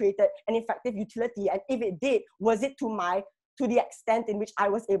it have created an effective utility? And if it did, was it to the extent in which I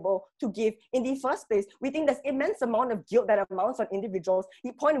was able to give in the first place? We think there's immense amount of guilt that amounts on individuals.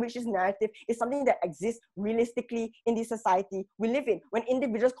 The point in which this narrative is something that exists realistically in the society we live in. When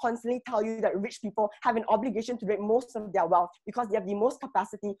individuals constantly tell you that rich people have an obligation to donate most of their wealth because they have the most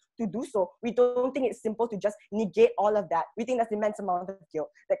capacity to do so, we don't think it's simple to just negate all of that. We think there's immense amount of guilt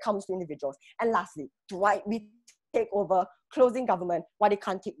that comes to individuals. And lastly, we take over closing government why they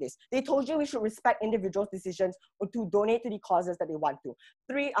can't take this. They told you we should respect individuals' decisions to donate to the causes that they want to.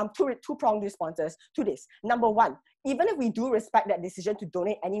 Two-pronged responses to this. Number one, even if we do respect that decision to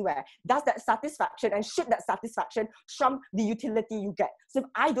donate anywhere, does that satisfaction and should that satisfaction trump the utility you get? So if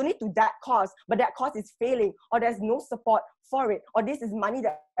I donate to that cause, but that cause is failing, or there's no support for it, or this is money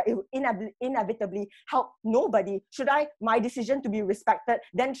that it will inevitably help nobody, should my decision to be respected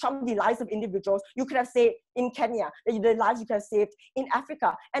then trump the lives of individuals? You could have said in Kenya that the lives you can save in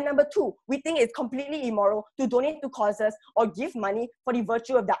Africa. And number two, we think it's completely immoral to donate to causes or give money for the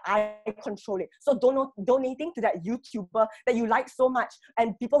virtue of the I control it. So donating to that YouTuber that you like so much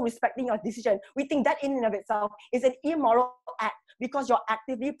and people respecting your decision, we think that in and of itself is an immoral act because you're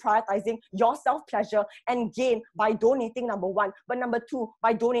actively prioritizing your self-pleasure and gain by donating, number one, but number two,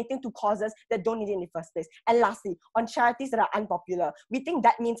 by donating to causes that don't need it in the first place. And lastly, on charities that are unpopular, we think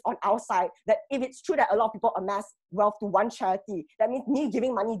that means on our side that if it's true that a lot of people amass wealth to one charity, that means me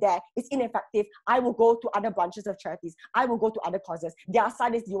giving money there is ineffective. I will go to other branches of charities. I will go to other causes. Their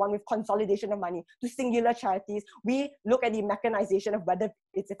side is the one with consolidation of money to singular charities. We look at the mechanization of whether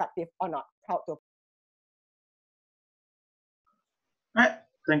it's effective or not. Proud to. All right.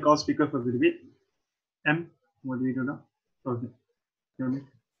 Thank all speakers for the debate. What do we do now? Okay.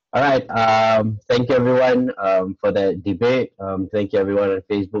 All right. Thank you everyone for the debate. Thank you everyone on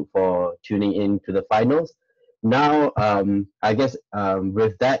Facebook for tuning in to the finals. Now, I guess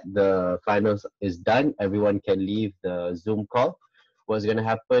with that, the finals is done. Everyone can leave the Zoom call. What's going to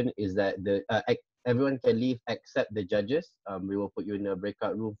happen is that everyone can leave except the judges. We will put you in a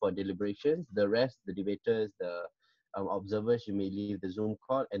breakout room for deliberations. The rest, the debaters, the observers, you may leave the Zoom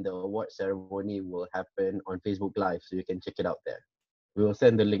call, and the award ceremony will happen on Facebook Live, so you can check it out there. We will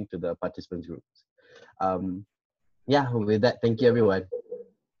send the link to the participants groups. Yeah, with that, thank you everyone.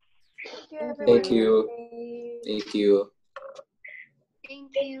 Thank you. Thank you.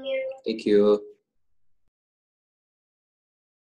 Thank you. Thank you.